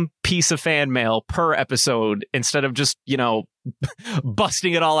some piece of fan mail per episode instead of just, you know,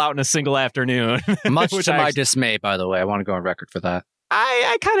 busting it all out in a single afternoon. Much to my dismay, by the way. I want to go on record for that.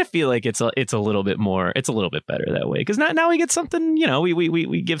 I kind of feel like it's a little bit better that way, because now we get something, you know,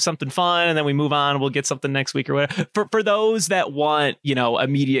 we give something fun and then we move on. We'll get something next week or whatever. For those that want, you know,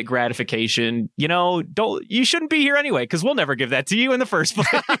 immediate gratification, you know, you shouldn't be here anyway, because we'll never give that to you in the first place.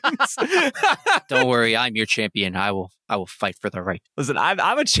 Don't worry, I'm your champion. I will fight for the right. Listen,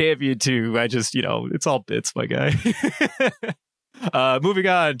 I'm a champion too. I just, you know, it's all bits, my guy. Moving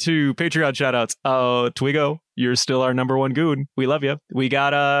on to Patreon shoutouts. Twigo, you're still our number one goon. We love you. We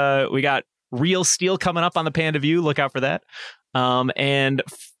got Real Steel coming up on the Panda View. Look out for that. And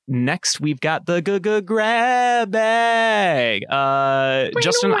next we've got the grab bag.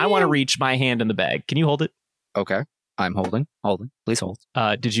 Justin, I want to reach my hand in the bag. Can you hold it? Okay. I'm holding. Please hold.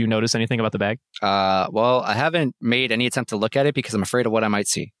 Did you notice anything about the bag? Well, I haven't made any attempt to look at it because I'm afraid of what I might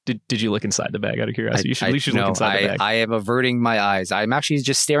see. Did you look inside the bag out of curiosity? You should at least look inside the bag. I am averting my eyes. I'm actually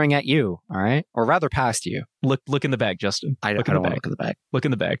just staring at you. All right, or rather past you. Look in the bag, Justin. I don't want to look at the bag. Look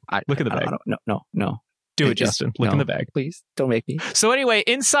in the bag. Look in the bag. No. Do it, Justin. Look in the bag. Please don't make me. So anyway,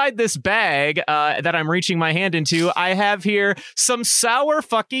 inside this bag that I'm reaching my hand into, I have here some sour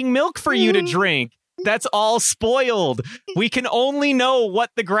fucking milk for you to drink. That's all spoiled. We can only know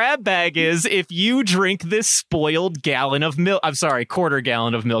what the grab bag is if you drink this spoiled gallon of milk. I'm sorry, quarter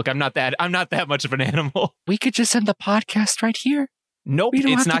gallon of milk. I'm not that much of an animal. We could just end the podcast right here. Nope,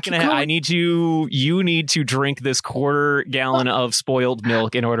 it's not going to. I need you need to drink this quarter gallon of spoiled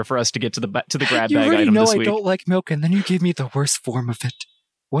milk in order for us to get to the grab bag item this week. You already know I don't like milk, and then you give me the worst form of it.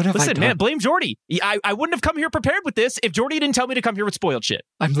 What have I done? Listen, man, blame Jordy. I wouldn't have come here prepared with this if Jordy didn't tell me to come here with spoiled shit.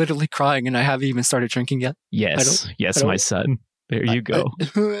 I'm literally crying, and I haven't even started drinking yet. Yes, my son. There you go.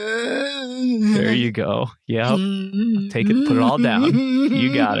 There you go. Yep. Take it, put it all down.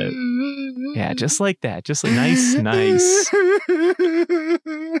 You got it. Yeah, just like that. Just like nice.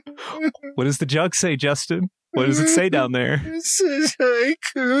 What does the jug say, Justin? What does it say down there? It says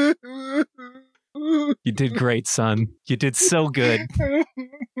haiku. You did great, son. You did so good.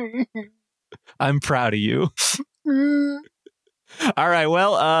 I'm proud of you. All right,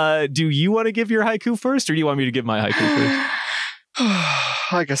 well, do you want to give your haiku first, or do you want me to give my haiku first?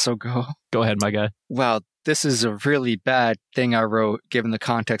 I guess I'll go. Go ahead, my guy. Wow, this is a really bad thing I wrote, given the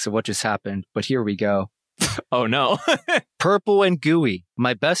context of what just happened, but here we go. Oh, no. Purple and gooey.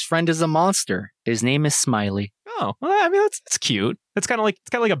 My best friend is a monster. His name is Smiley. Oh, well, I mean, that's cute. It's kind of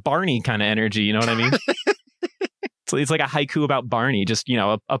like a Barney kind of energy. You know what I mean? It's like a haiku about Barney, just, you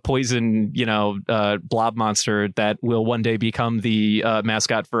know, a poison, you know, blob monster that will one day become the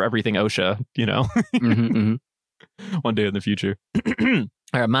mascot for everything OSHA, you know, one day in the future. All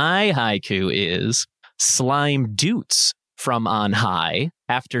right, my haiku is slime doots from on high.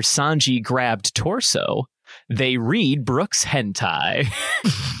 After Sanji grabbed torso, they read Brooks hentai.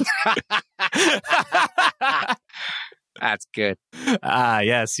 That's good.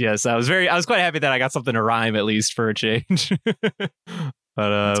 Yes. I was quite happy that I got something to rhyme at least for a change. but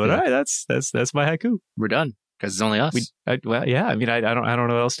all right, that's my haiku. We're done because it's only us. Well, yeah. I mean, I don't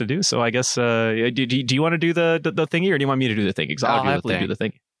know what else to do. So I guess do you want to do the thingy, or do you want me to do the thingy? I'll happily do the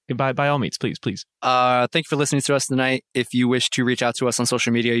thingy. by all means, please. Thank you for listening to us tonight. If you wish to reach out to us on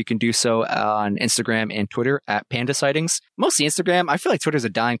social media, you can do so on Instagram and Twitter at Panda Sightings. Mostly Instagram. I feel like Twitter's a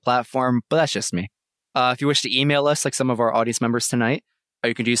dying platform, but that's just me. If you wish to email us like some of our audience members tonight,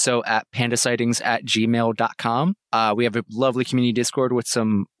 you can do so at pandasightings@gmail.com. We have a lovely community Discord with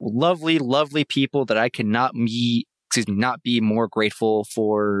some lovely people that I cannot not be more grateful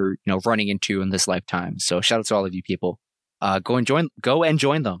for, running into in this lifetime. So shout out to all of you people. Go and join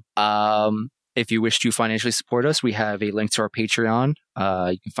them. If you wish to financially support us, we have a link to our Patreon.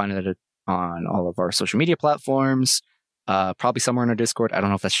 You can find it on all of our social media platforms. Probably somewhere in our Discord. I don't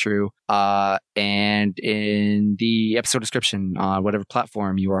know if that's true. And in the episode description on whatever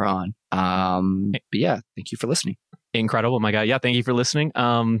platform you are on. But yeah, thank you for listening. Incredible, my guy. Yeah, thank you for listening.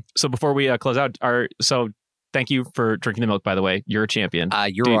 So before we close out, thank you for drinking the milk, by the way. You're a champion.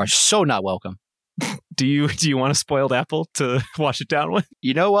 You are so not welcome. Do you want a spoiled apple to wash it down with?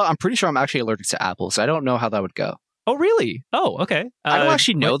 You know what? I'm pretty sure I'm actually allergic to apples. I don't know how that would go. Oh, really? Oh, okay. I don't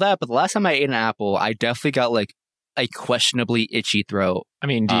actually know that, but the last time I ate an apple, I definitely got like a questionably itchy throat. I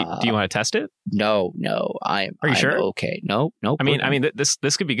mean, do you want to test it? No. Are you sure? Okay. No. I mean,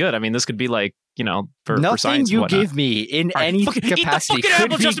 this could be good. I mean, this could be like, for nothing science you give me in any capacity eat the could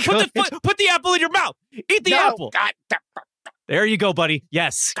apple, be Justin. good. Put the apple in your mouth. Eat the apple. God. There you go, buddy.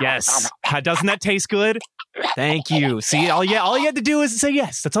 Yes. Doesn't that taste good? Thank you. See, all you had to do is say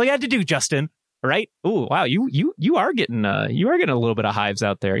yes. That's all you had to do, Justin. Right? Oh, wow. You are getting a little bit of hives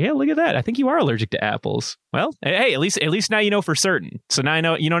out there. Yeah, look at that. I think you are allergic to apples. Well, hey, at least now you know for certain. So now I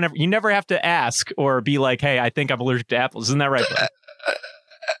know you never have to ask or be like, hey, I think I'm allergic to apples. Isn't that right, bud?